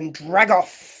 LLAP and drag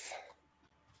off.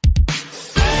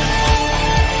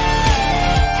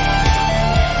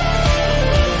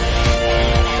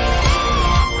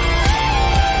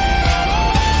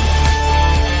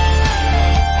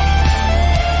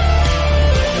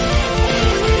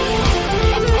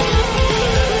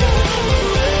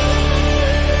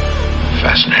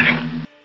 Fascinating.